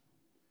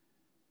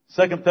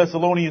 2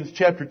 Thessalonians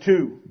chapter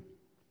 2.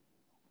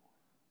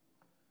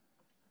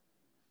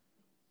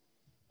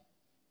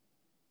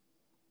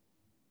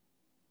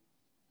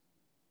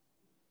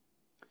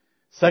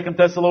 Second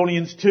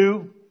Thessalonians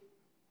 2,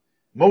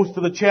 most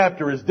of the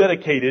chapter is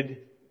dedicated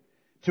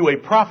to a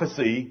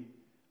prophecy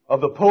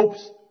of the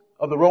popes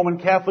of the Roman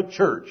Catholic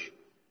Church,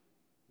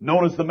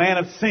 known as the man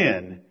of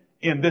sin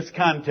in this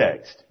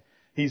context.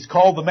 He's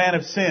called the man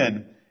of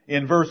sin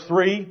in verse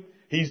 3.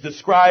 He's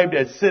described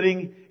as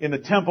sitting in the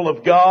temple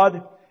of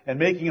God and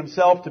making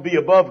himself to be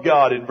above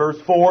God in verse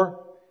 4.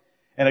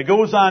 And it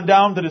goes on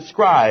down to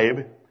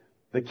describe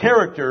the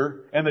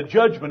character and the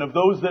judgment of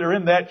those that are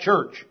in that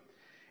church.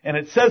 And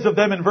it says of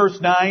them in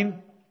verse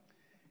 9,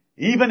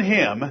 even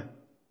him,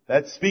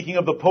 that's speaking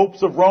of the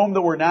popes of Rome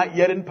that were not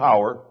yet in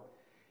power,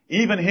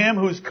 even him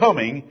whose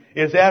coming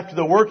is after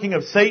the working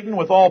of Satan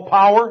with all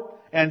power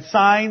and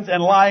signs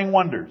and lying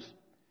wonders,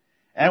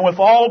 and with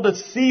all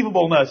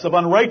deceivableness of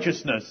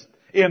unrighteousness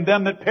in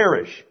them that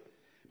perish,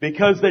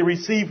 because they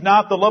receive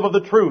not the love of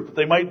the truth, that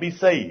they might be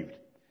saved.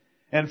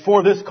 And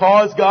for this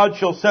cause God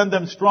shall send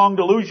them strong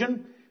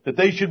delusion, that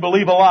they should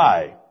believe a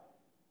lie,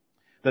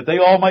 that they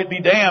all might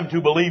be damned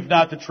who believed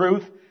not the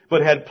truth,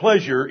 but had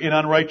pleasure in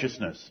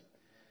unrighteousness.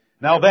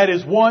 Now that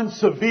is one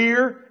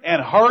severe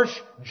and harsh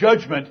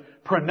judgment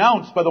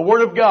pronounced by the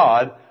Word of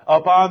God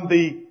upon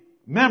the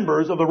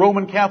members of the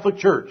Roman Catholic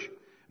Church.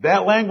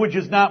 That language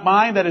is not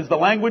mine. That is the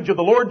language of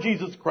the Lord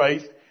Jesus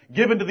Christ,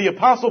 given to the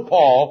Apostle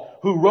Paul,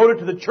 who wrote it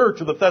to the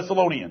church of the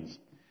Thessalonians.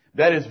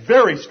 That is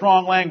very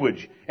strong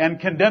language and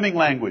condemning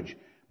language.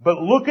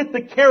 But look at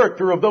the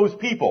character of those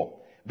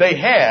people. They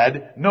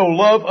had no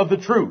love of the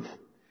truth.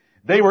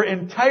 They were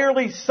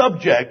entirely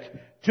subject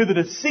to the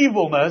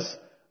deceivableness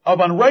of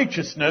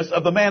unrighteousness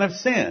of the man of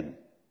sin.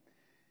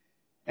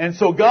 And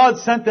so God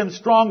sent them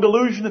strong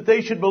delusion that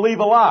they should believe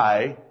a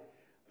lie,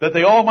 that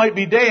they all might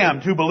be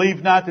damned who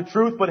believed not the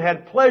truth, but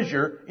had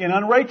pleasure in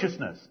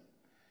unrighteousness.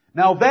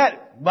 Now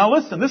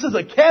listen, this is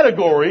a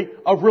category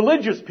of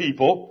religious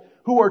people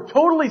who are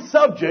totally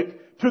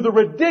subject to the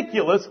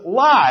ridiculous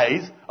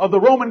lies of the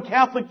Roman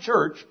Catholic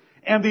Church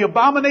and the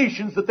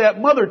abominations that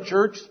mother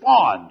church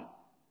spawned.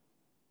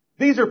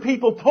 These are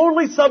people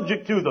totally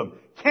subject to them,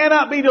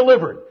 cannot be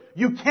delivered.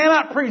 You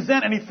cannot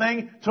present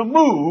anything to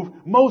move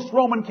most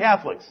Roman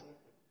Catholics.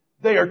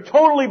 They are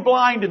totally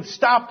blind and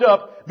stopped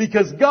up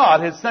because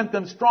God has sent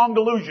them strong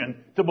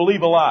delusion to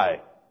believe a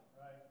lie.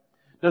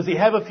 Does he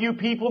have a few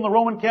people in the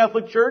Roman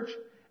Catholic Church?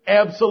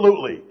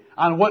 Absolutely.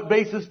 On what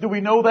basis do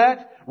we know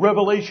that?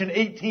 Revelation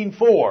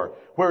 18:4,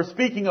 where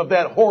speaking of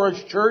that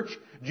whorish church,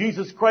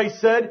 Jesus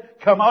Christ said,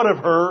 "Come out of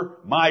her,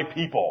 my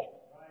people."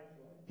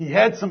 He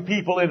had some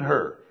people in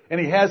her, and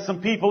he has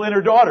some people in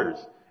her daughters,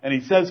 and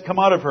he says, "Come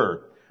out of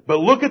her." But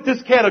look at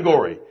this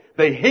category.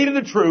 They hated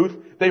the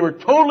truth. They were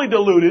totally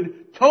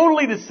deluded,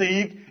 totally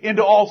deceived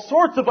into all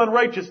sorts of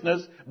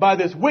unrighteousness by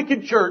this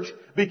wicked church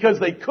because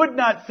they could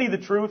not see the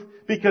truth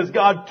because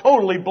God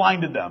totally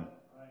blinded them.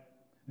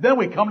 Then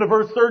we come to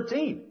verse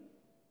 13.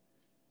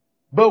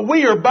 But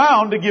we are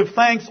bound to give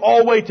thanks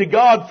always to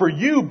God for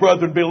you,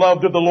 brethren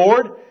beloved of the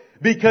Lord,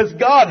 because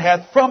God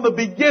hath from the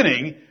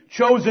beginning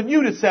chosen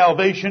you to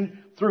salvation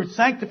through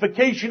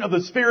sanctification of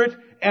the Spirit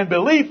and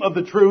belief of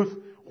the truth,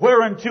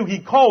 whereunto he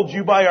called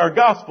you by our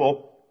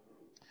gospel,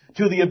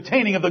 to the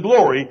obtaining of the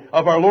glory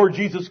of our Lord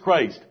Jesus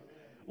Christ.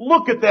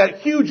 Look at that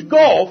huge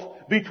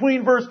gulf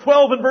between verse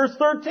 12 and verse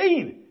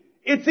 13.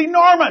 It's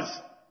enormous.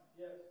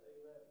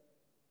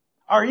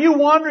 Are you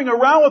wandering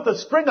around with a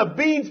string of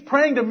beads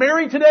praying to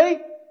Mary today?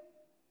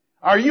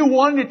 Are you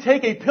wanting to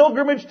take a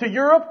pilgrimage to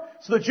Europe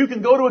so that you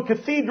can go to a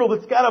cathedral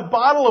that's got a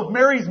bottle of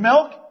Mary's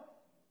milk?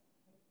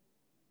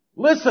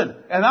 Listen,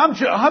 and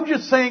I'm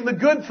just saying the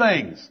good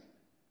things.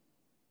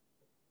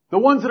 The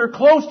ones that are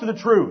close to the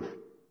truth.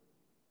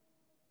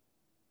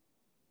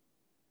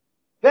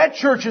 That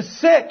church is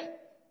sick.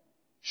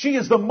 She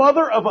is the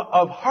mother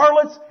of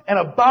harlots and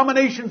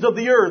abominations of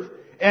the earth.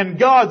 And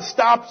God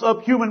stops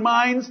up human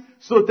minds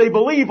so that they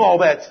believe all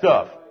that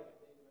stuff.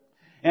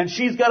 And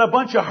she's got a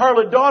bunch of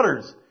harlot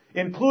daughters,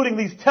 including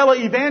these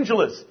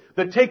televangelists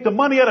that take the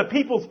money out of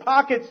people's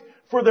pockets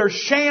for their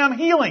sham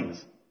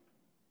healings.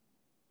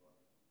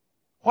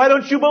 Why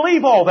don't you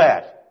believe all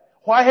that?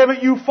 Why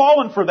haven't you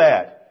fallen for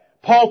that?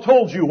 Paul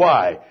told you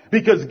why.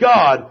 Because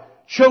God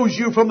chose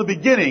you from the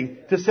beginning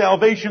to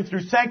salvation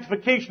through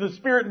sanctification of the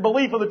Spirit and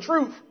belief of the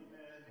truth.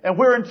 And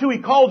whereunto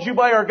he called you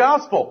by our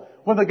gospel.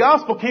 When the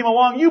gospel came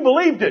along, you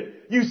believed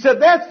it. You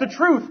said, that's the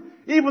truth.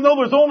 Even though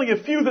there's only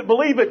a few that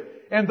believe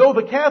it. And though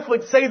the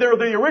Catholics say they're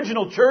the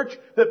original church,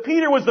 that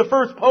Peter was the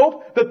first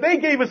pope, that they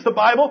gave us the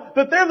Bible,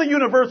 that they're the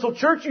universal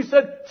church, you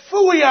said,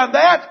 phooey on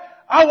that.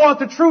 I want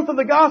the truth of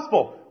the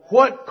gospel.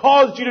 What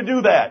caused you to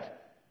do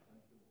that?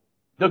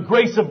 The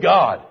grace of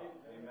God.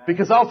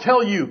 Because I'll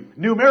tell you,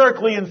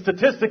 numerically and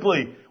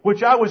statistically,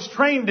 which I was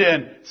trained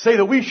in, say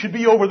that we should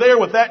be over there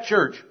with that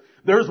church.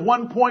 There's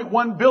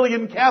 1.1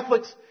 billion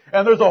Catholics,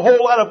 and there's a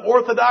whole lot of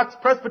Orthodox,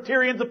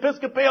 Presbyterians,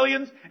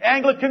 Episcopalians,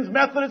 Anglicans,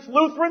 Methodists,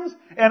 Lutherans,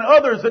 and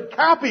others that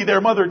copy their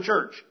mother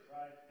church.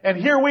 And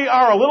here we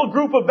are, a little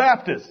group of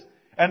Baptists,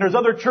 and there's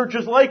other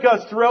churches like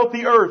us throughout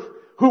the earth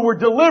who were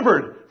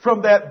delivered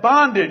from that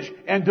bondage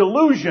and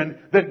delusion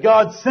that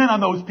God sent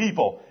on those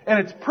people. And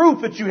it's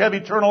proof that you have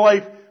eternal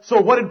life. So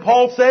what did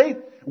Paul say?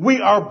 We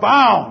are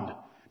bound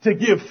to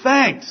give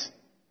thanks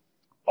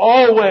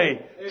always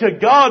to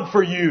God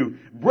for you,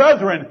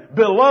 brethren,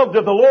 beloved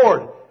of the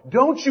Lord.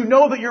 Don't you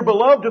know that you're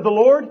beloved of the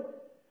Lord?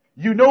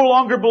 You no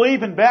longer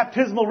believe in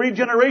baptismal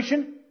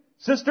regeneration,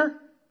 sister?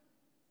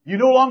 You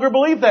no longer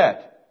believe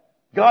that.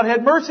 God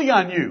had mercy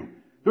on you.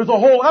 There's a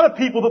whole lot of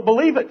people that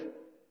believe it.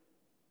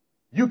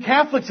 You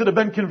Catholics that have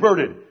been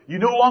converted, you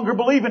no longer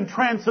believe in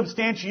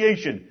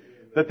transubstantiation.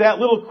 That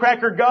little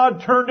cracker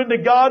God turned into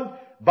God,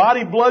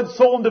 body, blood,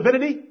 soul, and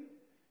divinity.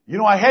 You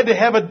know, I had to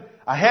have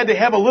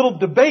a little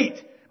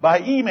debate by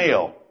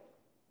email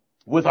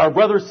with our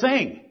brother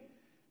Singh,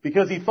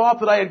 because he thought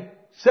that I had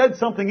said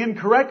something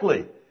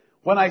incorrectly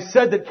when I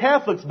said that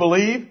Catholics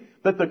believe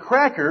that the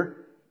cracker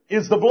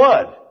is the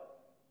blood,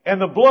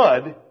 and the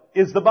blood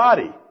is the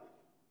body.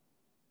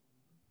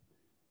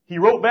 He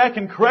wrote back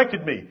and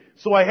corrected me,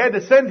 so I had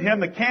to send him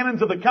the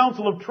canons of the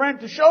Council of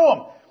Trent to show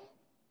him.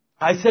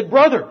 I said,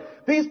 brother,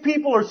 these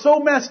people are so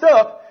messed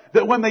up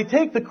that when they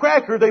take the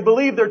cracker, they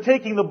believe they're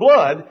taking the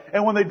blood,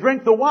 and when they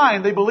drink the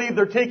wine, they believe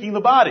they're taking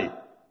the body.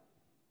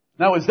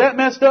 Now, is that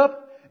messed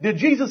up? Did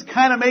Jesus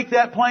kind of make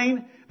that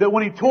plain? That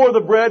when he tore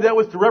the bread, that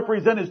was to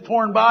represent his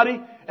torn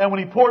body, and when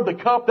he poured the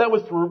cup, that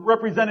was to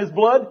represent his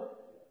blood?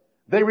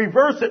 They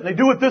reverse it, and they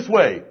do it this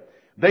way.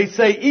 They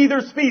say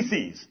either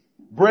species,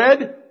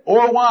 bread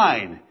or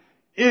wine,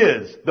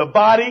 is the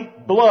body,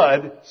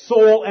 blood,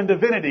 soul, and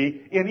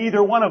divinity in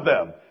either one of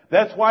them.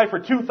 That's why for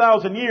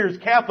 2,000 years,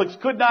 Catholics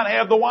could not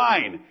have the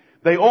wine.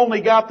 They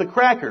only got the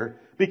cracker,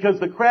 because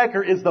the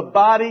cracker is the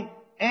body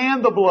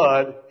and the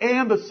blood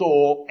and the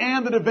soul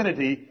and the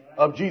divinity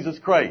of Jesus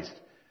Christ.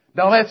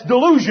 Now that's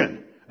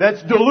delusion.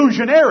 That's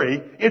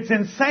delusionary. It's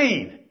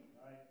insane.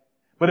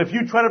 But if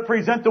you try to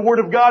present the Word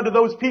of God to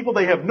those people,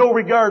 they have no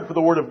regard for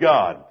the Word of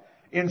God.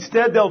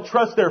 Instead, they'll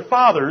trust their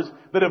fathers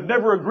that have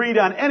never agreed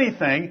on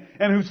anything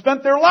and who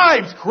spent their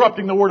lives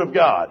corrupting the Word of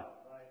God.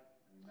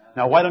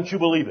 Now, why don't you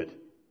believe it?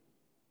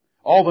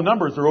 All the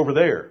numbers are over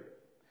there.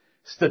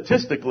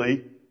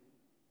 Statistically,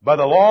 by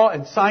the law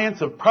and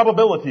science of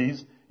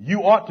probabilities,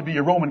 you ought to be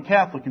a Roman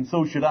Catholic, and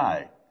so should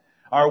I.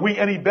 Are we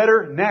any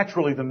better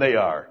naturally than they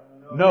are?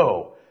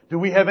 No. Do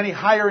we have any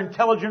higher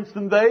intelligence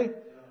than they?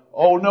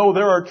 Oh no,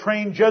 there are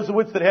trained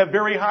Jesuits that have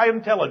very high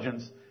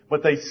intelligence,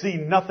 but they see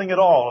nothing at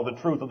all of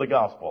the truth of the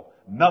gospel.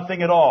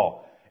 Nothing at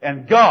all.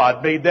 And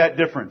God made that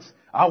difference.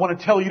 I want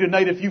to tell you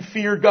tonight, if you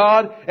fear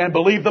God and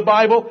believe the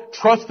Bible,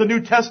 trust the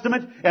New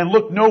Testament, and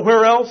look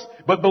nowhere else,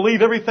 but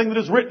believe everything that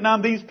is written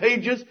on these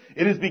pages,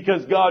 it is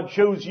because God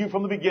chose you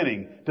from the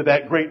beginning to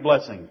that great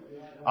blessing.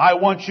 I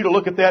want you to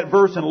look at that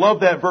verse and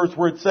love that verse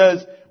where it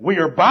says, we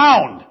are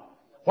bound.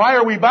 Why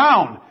are we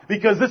bound?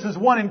 Because this is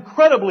one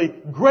incredibly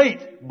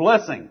great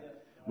blessing.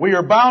 We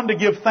are bound to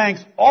give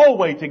thanks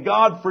always to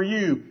God for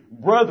you,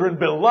 brethren,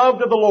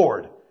 beloved of the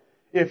Lord.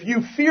 If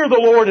you fear the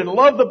Lord and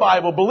love the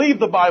Bible, believe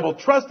the Bible,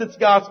 trust its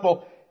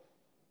gospel,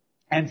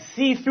 and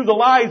see through the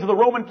lies of the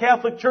Roman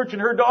Catholic Church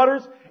and her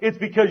daughters, it's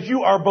because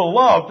you are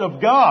beloved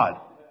of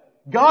God.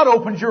 God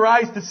opens your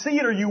eyes to see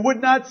it, or you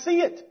would not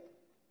see it.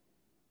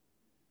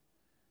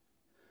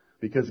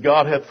 Because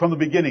God hath from the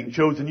beginning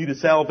chosen you to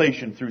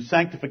salvation through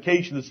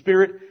sanctification of the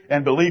Spirit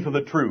and belief of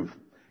the truth.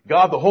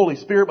 God, the Holy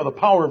Spirit, by the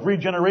power of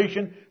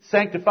regeneration,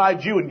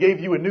 sanctified you and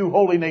gave you a new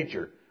holy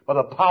nature by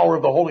the power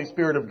of the Holy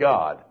Spirit of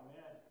God.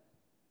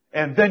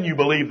 And then you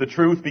believe the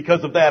truth.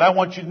 Because of that, I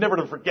want you never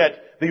to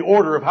forget the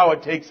order of how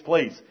it takes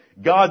place.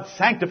 God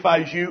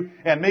sanctifies you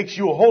and makes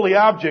you a holy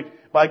object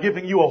by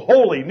giving you a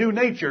holy new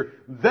nature.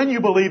 Then you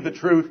believe the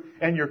truth,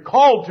 and you're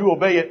called to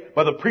obey it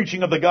by the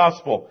preaching of the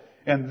gospel.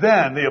 And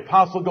then the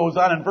apostle goes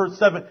on in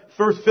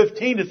verse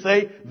 15 to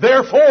say,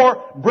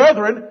 therefore,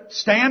 brethren,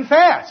 stand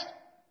fast.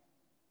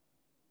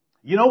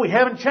 You know, we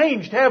haven't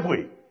changed, have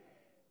we?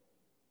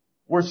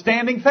 We're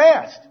standing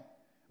fast.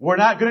 We're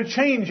not going to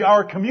change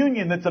our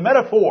communion that's a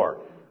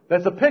metaphor,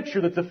 that's a picture,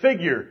 that's a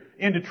figure,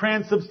 into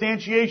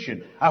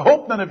transubstantiation. I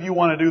hope none of you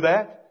want to do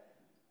that.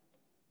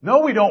 No,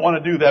 we don't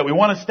want to do that. We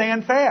want to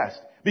stand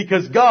fast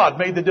because God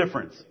made the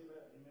difference.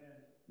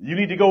 You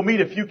need to go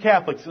meet a few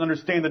Catholics and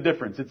understand the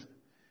difference.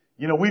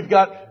 We've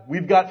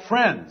got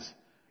friends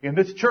in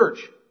this church.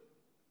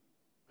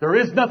 There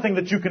is nothing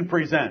that you can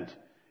present.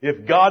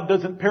 If God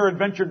doesn't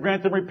peradventure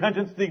grant them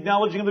repentance to the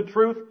acknowledging of the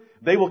truth,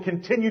 they will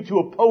continue to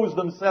oppose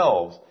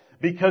themselves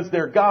because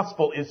their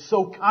gospel is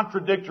so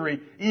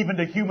contradictory even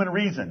to human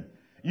reason.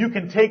 You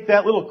can take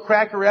that little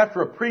cracker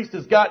after a priest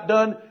has got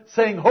done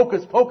saying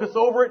hocus pocus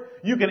over it.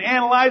 You can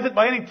analyze it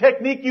by any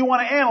technique you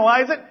want to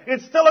analyze it.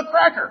 It's still a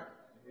cracker.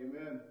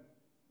 Amen.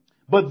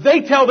 But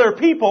they tell their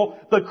people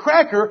the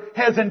cracker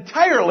has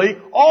entirely,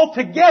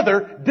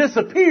 altogether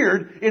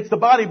disappeared. It's the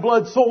body,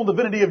 blood, soul, and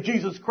divinity of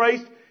Jesus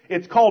Christ.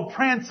 It's called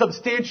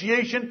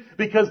transubstantiation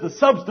because the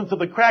substance of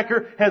the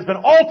cracker has been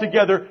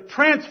altogether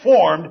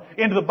transformed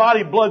into the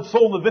body, blood,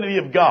 soul, and divinity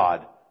of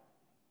God.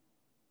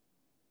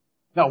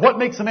 Now, what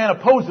makes a man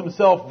oppose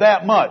himself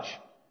that much?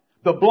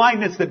 The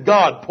blindness that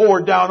God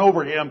poured down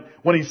over him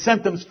when He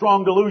sent them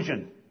strong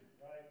delusion.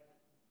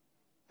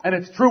 And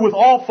it's true with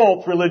all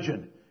false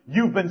religion.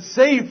 You've been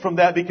saved from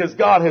that because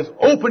God has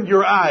opened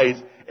your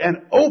eyes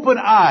and open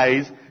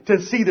eyes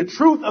to see the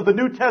truth of the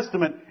New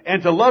Testament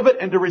and to love it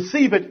and to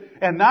receive it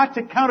and not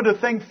to count it a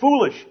thing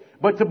foolish,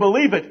 but to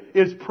believe it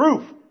is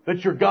proof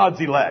that you're God's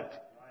elect.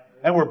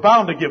 And we're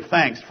bound to give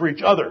thanks for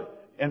each other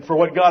and for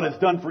what God has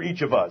done for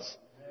each of us.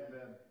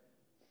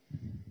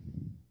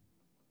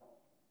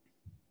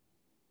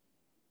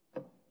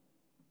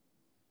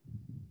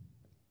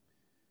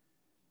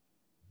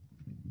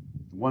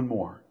 One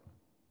more.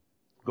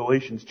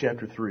 Galatians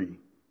chapter 3.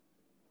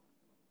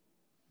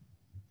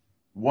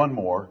 One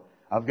more.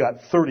 I've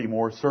got 30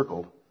 more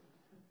circled.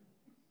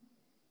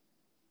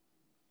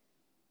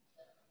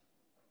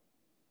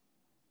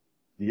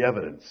 The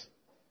evidence.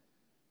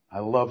 I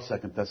love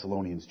 2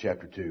 Thessalonians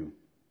chapter 2.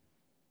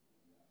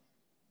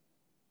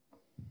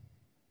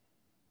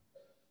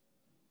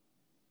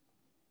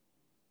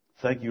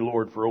 Thank you,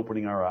 Lord, for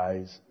opening our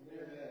eyes.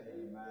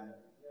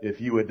 If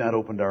you had not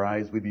opened our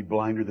eyes, we'd be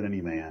blinder than any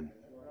man.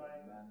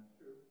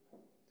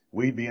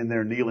 We'd be in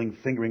there kneeling,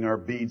 fingering our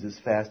beads as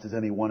fast as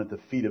anyone at the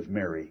feet of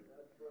Mary.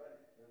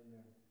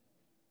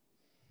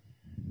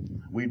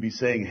 We'd be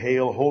saying,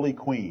 Hail, Holy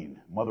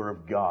Queen, Mother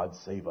of God,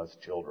 save us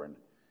children.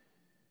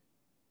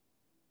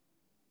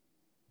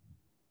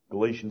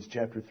 Galatians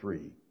chapter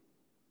 3.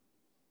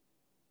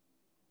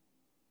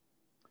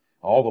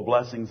 All the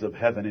blessings of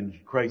heaven in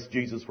Christ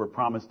Jesus were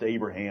promised to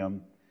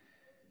Abraham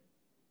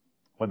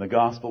when the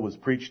gospel was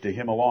preached to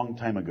him a long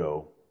time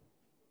ago.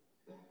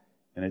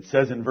 And it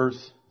says in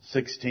verse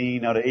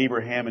 16, Now to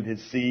Abraham and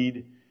his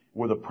seed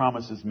were the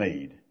promises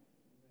made.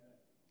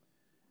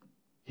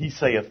 He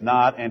saith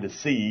not, and to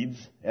seeds,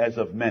 as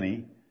of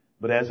many,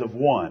 but as of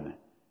one,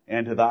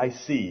 and to thy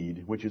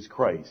seed, which is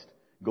Christ.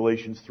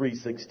 Galatians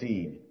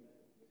 3:16.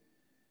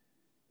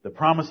 The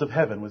promise of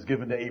heaven was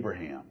given to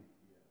Abraham.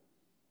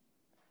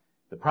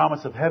 The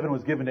promise of heaven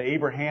was given to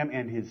Abraham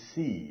and his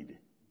seed.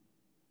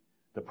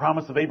 The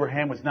promise of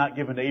Abraham was not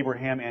given to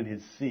Abraham and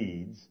his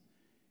seeds.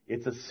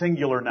 It's a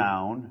singular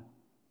noun.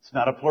 It's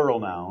not a plural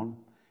noun.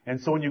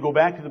 And so when you go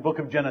back to the book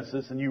of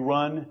Genesis and you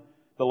run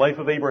the life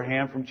of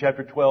Abraham from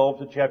chapter 12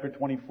 to chapter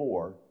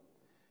 24,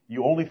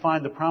 you only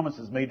find the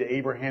promises made to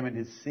Abraham and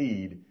his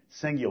seed,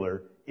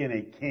 singular, in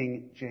a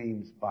King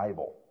James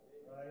Bible.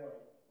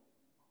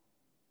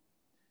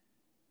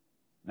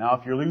 Now,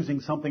 if you're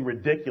using something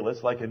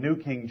ridiculous like a New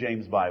King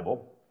James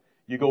Bible,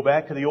 you go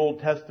back to the Old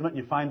Testament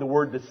and you find the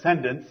word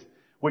descendants,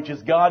 which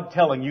is God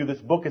telling you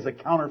this book is a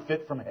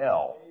counterfeit from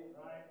hell.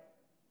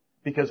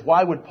 Because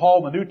why would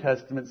Paul in the New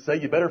Testament say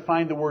you better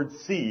find the word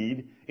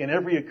seed in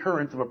every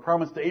occurrence of a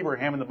promise to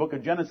Abraham in the book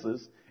of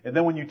Genesis, and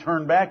then when you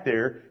turn back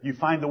there, you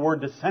find the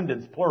word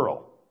descendants,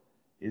 plural?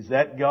 Is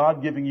that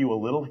God giving you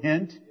a little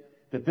hint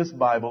that this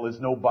Bible is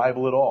no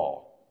Bible at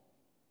all?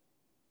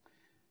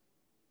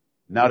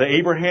 Now to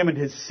Abraham and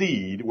his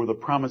seed were the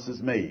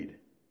promises made.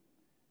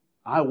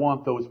 I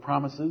want those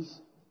promises,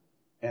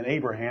 and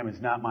Abraham is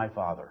not my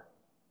father.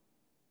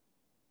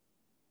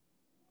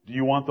 Do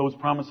you want those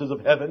promises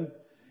of heaven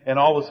and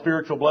all the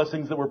spiritual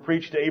blessings that were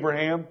preached to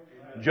Abraham?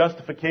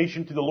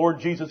 Justification to the Lord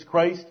Jesus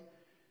Christ,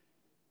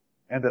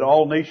 and that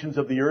all nations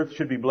of the earth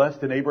should be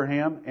blessed in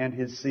Abraham and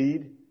his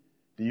seed?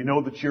 Do you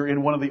know that you're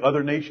in one of the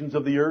other nations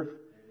of the earth?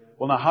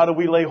 Well, now how do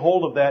we lay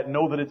hold of that and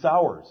know that it's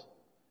ours?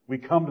 We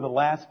come to the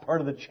last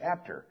part of the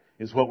chapter,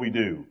 is what we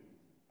do.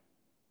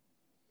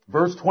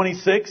 Verse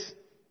 26,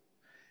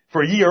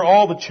 For ye are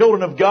all the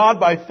children of God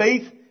by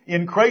faith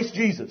in Christ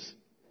Jesus.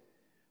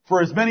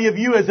 For as many of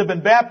you as have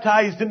been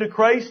baptized into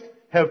Christ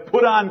have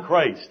put on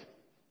Christ.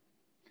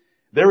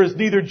 There is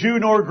neither Jew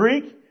nor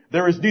Greek,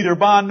 there is neither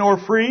bond nor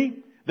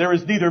free, there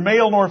is neither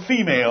male nor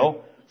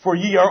female, for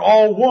ye are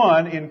all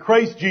one in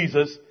Christ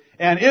Jesus.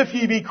 And if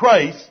ye be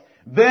Christ,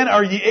 then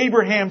are ye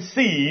Abraham's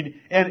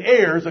seed and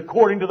heirs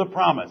according to the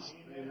promise.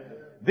 Amen.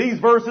 These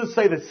verses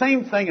say the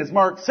same thing as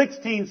Mark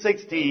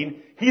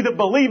 16:16. He that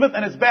believeth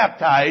and is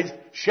baptized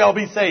shall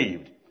be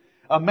saved.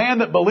 A man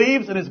that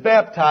believes and is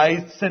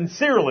baptized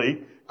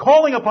sincerely,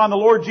 calling upon the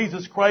Lord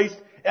Jesus Christ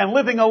and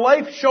living a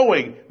life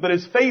showing that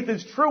his faith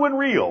is true and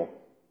real,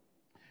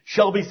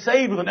 shall be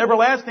saved with an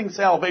everlasting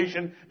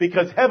salvation,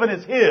 because heaven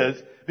is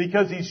his,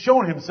 because he's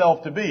shown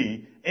himself to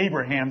be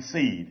Abraham's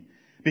seed.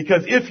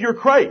 Because if you're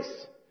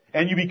Christ,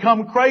 and you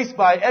become Christ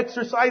by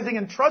exercising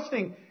and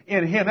trusting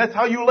in him, that's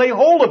how you lay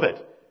hold of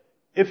it.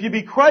 If you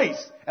be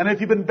Christ, and if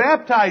you've been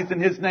baptized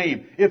in his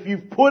name, if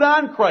you've put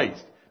on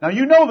Christ. Now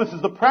you know this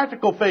is the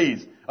practical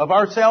phase of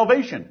our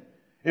salvation.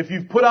 If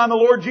you've put on the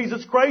Lord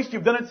Jesus Christ,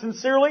 you've done it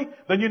sincerely,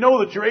 then you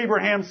know that you're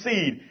Abraham's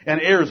seed and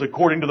heirs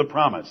according to the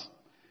promise.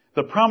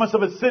 The promise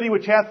of a city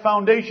which hath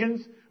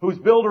foundations, whose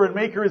builder and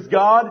maker is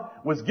God,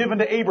 was given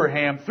to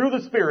Abraham through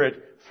the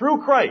Spirit,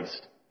 through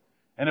Christ.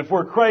 And if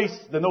we're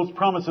Christ, then those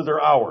promises are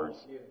ours.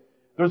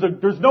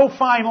 There's no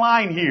fine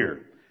line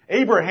here.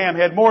 Abraham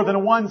had more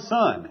than one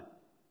son.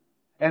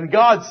 And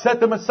God set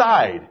them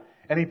aside.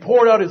 And he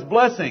poured out his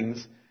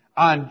blessings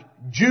on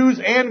Jews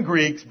and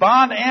Greeks,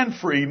 bond and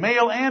free,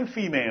 male and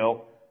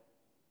female.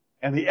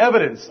 And the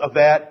evidence of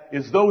that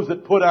is those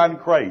that put on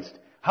Christ.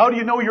 How do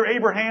you know you're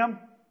Abraham?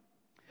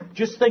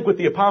 Just think what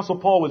the Apostle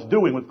Paul was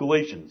doing with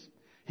Galatians.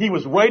 He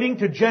was writing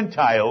to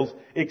Gentiles,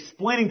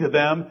 explaining to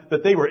them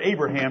that they were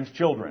Abraham's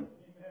children.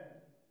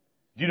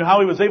 Do you know how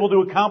he was able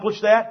to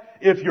accomplish that?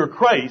 If you're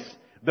Christ,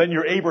 then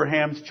you're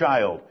Abraham's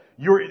child.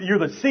 You're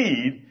the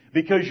seed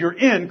because you're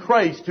in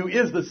Christ, who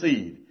is the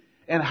seed.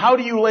 And how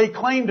do you lay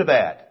claim to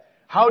that?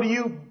 How do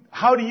you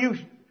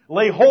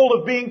lay hold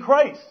of being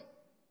Christ?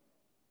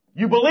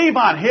 You believe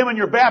on him and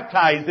you're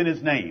baptized in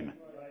his name.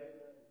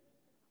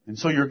 And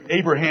so you're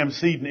Abraham's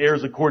seed and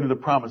heirs according to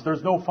the promise.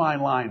 There's no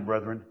fine line,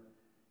 brethren.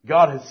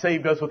 God has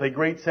saved us with a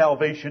great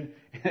salvation.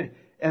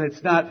 And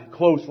it's not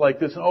close like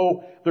this.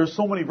 Oh, there's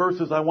so many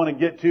verses I want to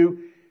get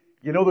to.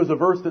 You know, there's a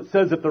verse that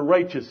says if the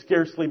righteous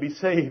scarcely be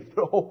saved.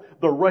 Oh,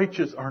 the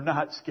righteous are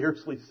not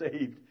scarcely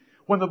saved.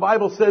 When the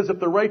Bible says if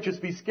the righteous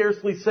be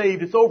scarcely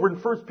saved, it's over in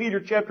 1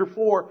 Peter chapter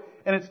 4,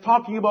 and it's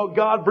talking about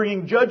God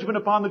bringing judgment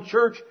upon the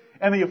church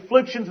and the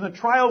afflictions and the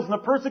trials and the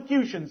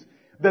persecutions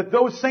that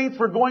those saints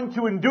were going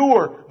to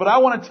endure. But I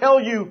want to tell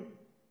you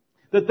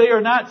that they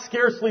are not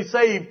scarcely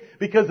saved,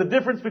 because the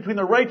difference between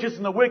the righteous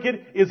and the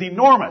wicked is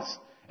enormous,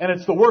 and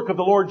it's the work of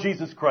the Lord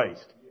Jesus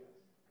Christ.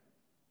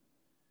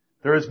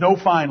 There is no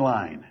fine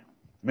line.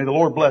 May the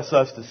Lord bless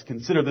us to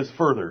consider this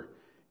further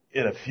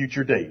at a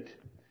future date.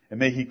 And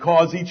may He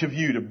cause each of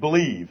you to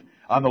believe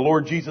on the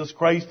Lord Jesus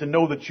Christ and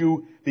know that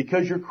you,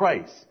 because you're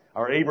Christ,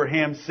 are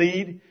Abraham's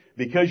seed.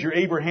 Because you're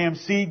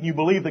Abraham's seed and you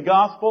believe the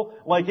gospel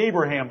like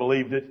Abraham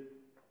believed it,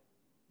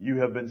 you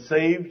have been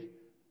saved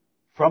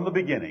from the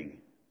beginning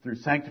through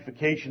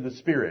sanctification of the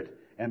Spirit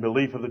and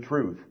belief of the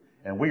truth.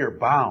 And we are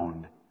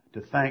bound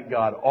to thank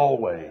God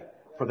always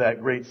for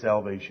that great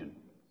salvation.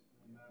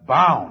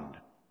 Bound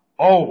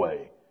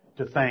always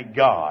to thank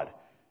God.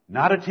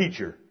 Not a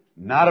teacher,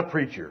 not a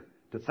preacher,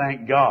 to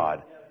thank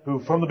God who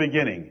from the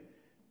beginning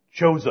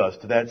chose us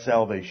to that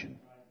salvation.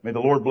 May the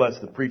Lord bless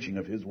the preaching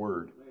of His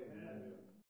Word.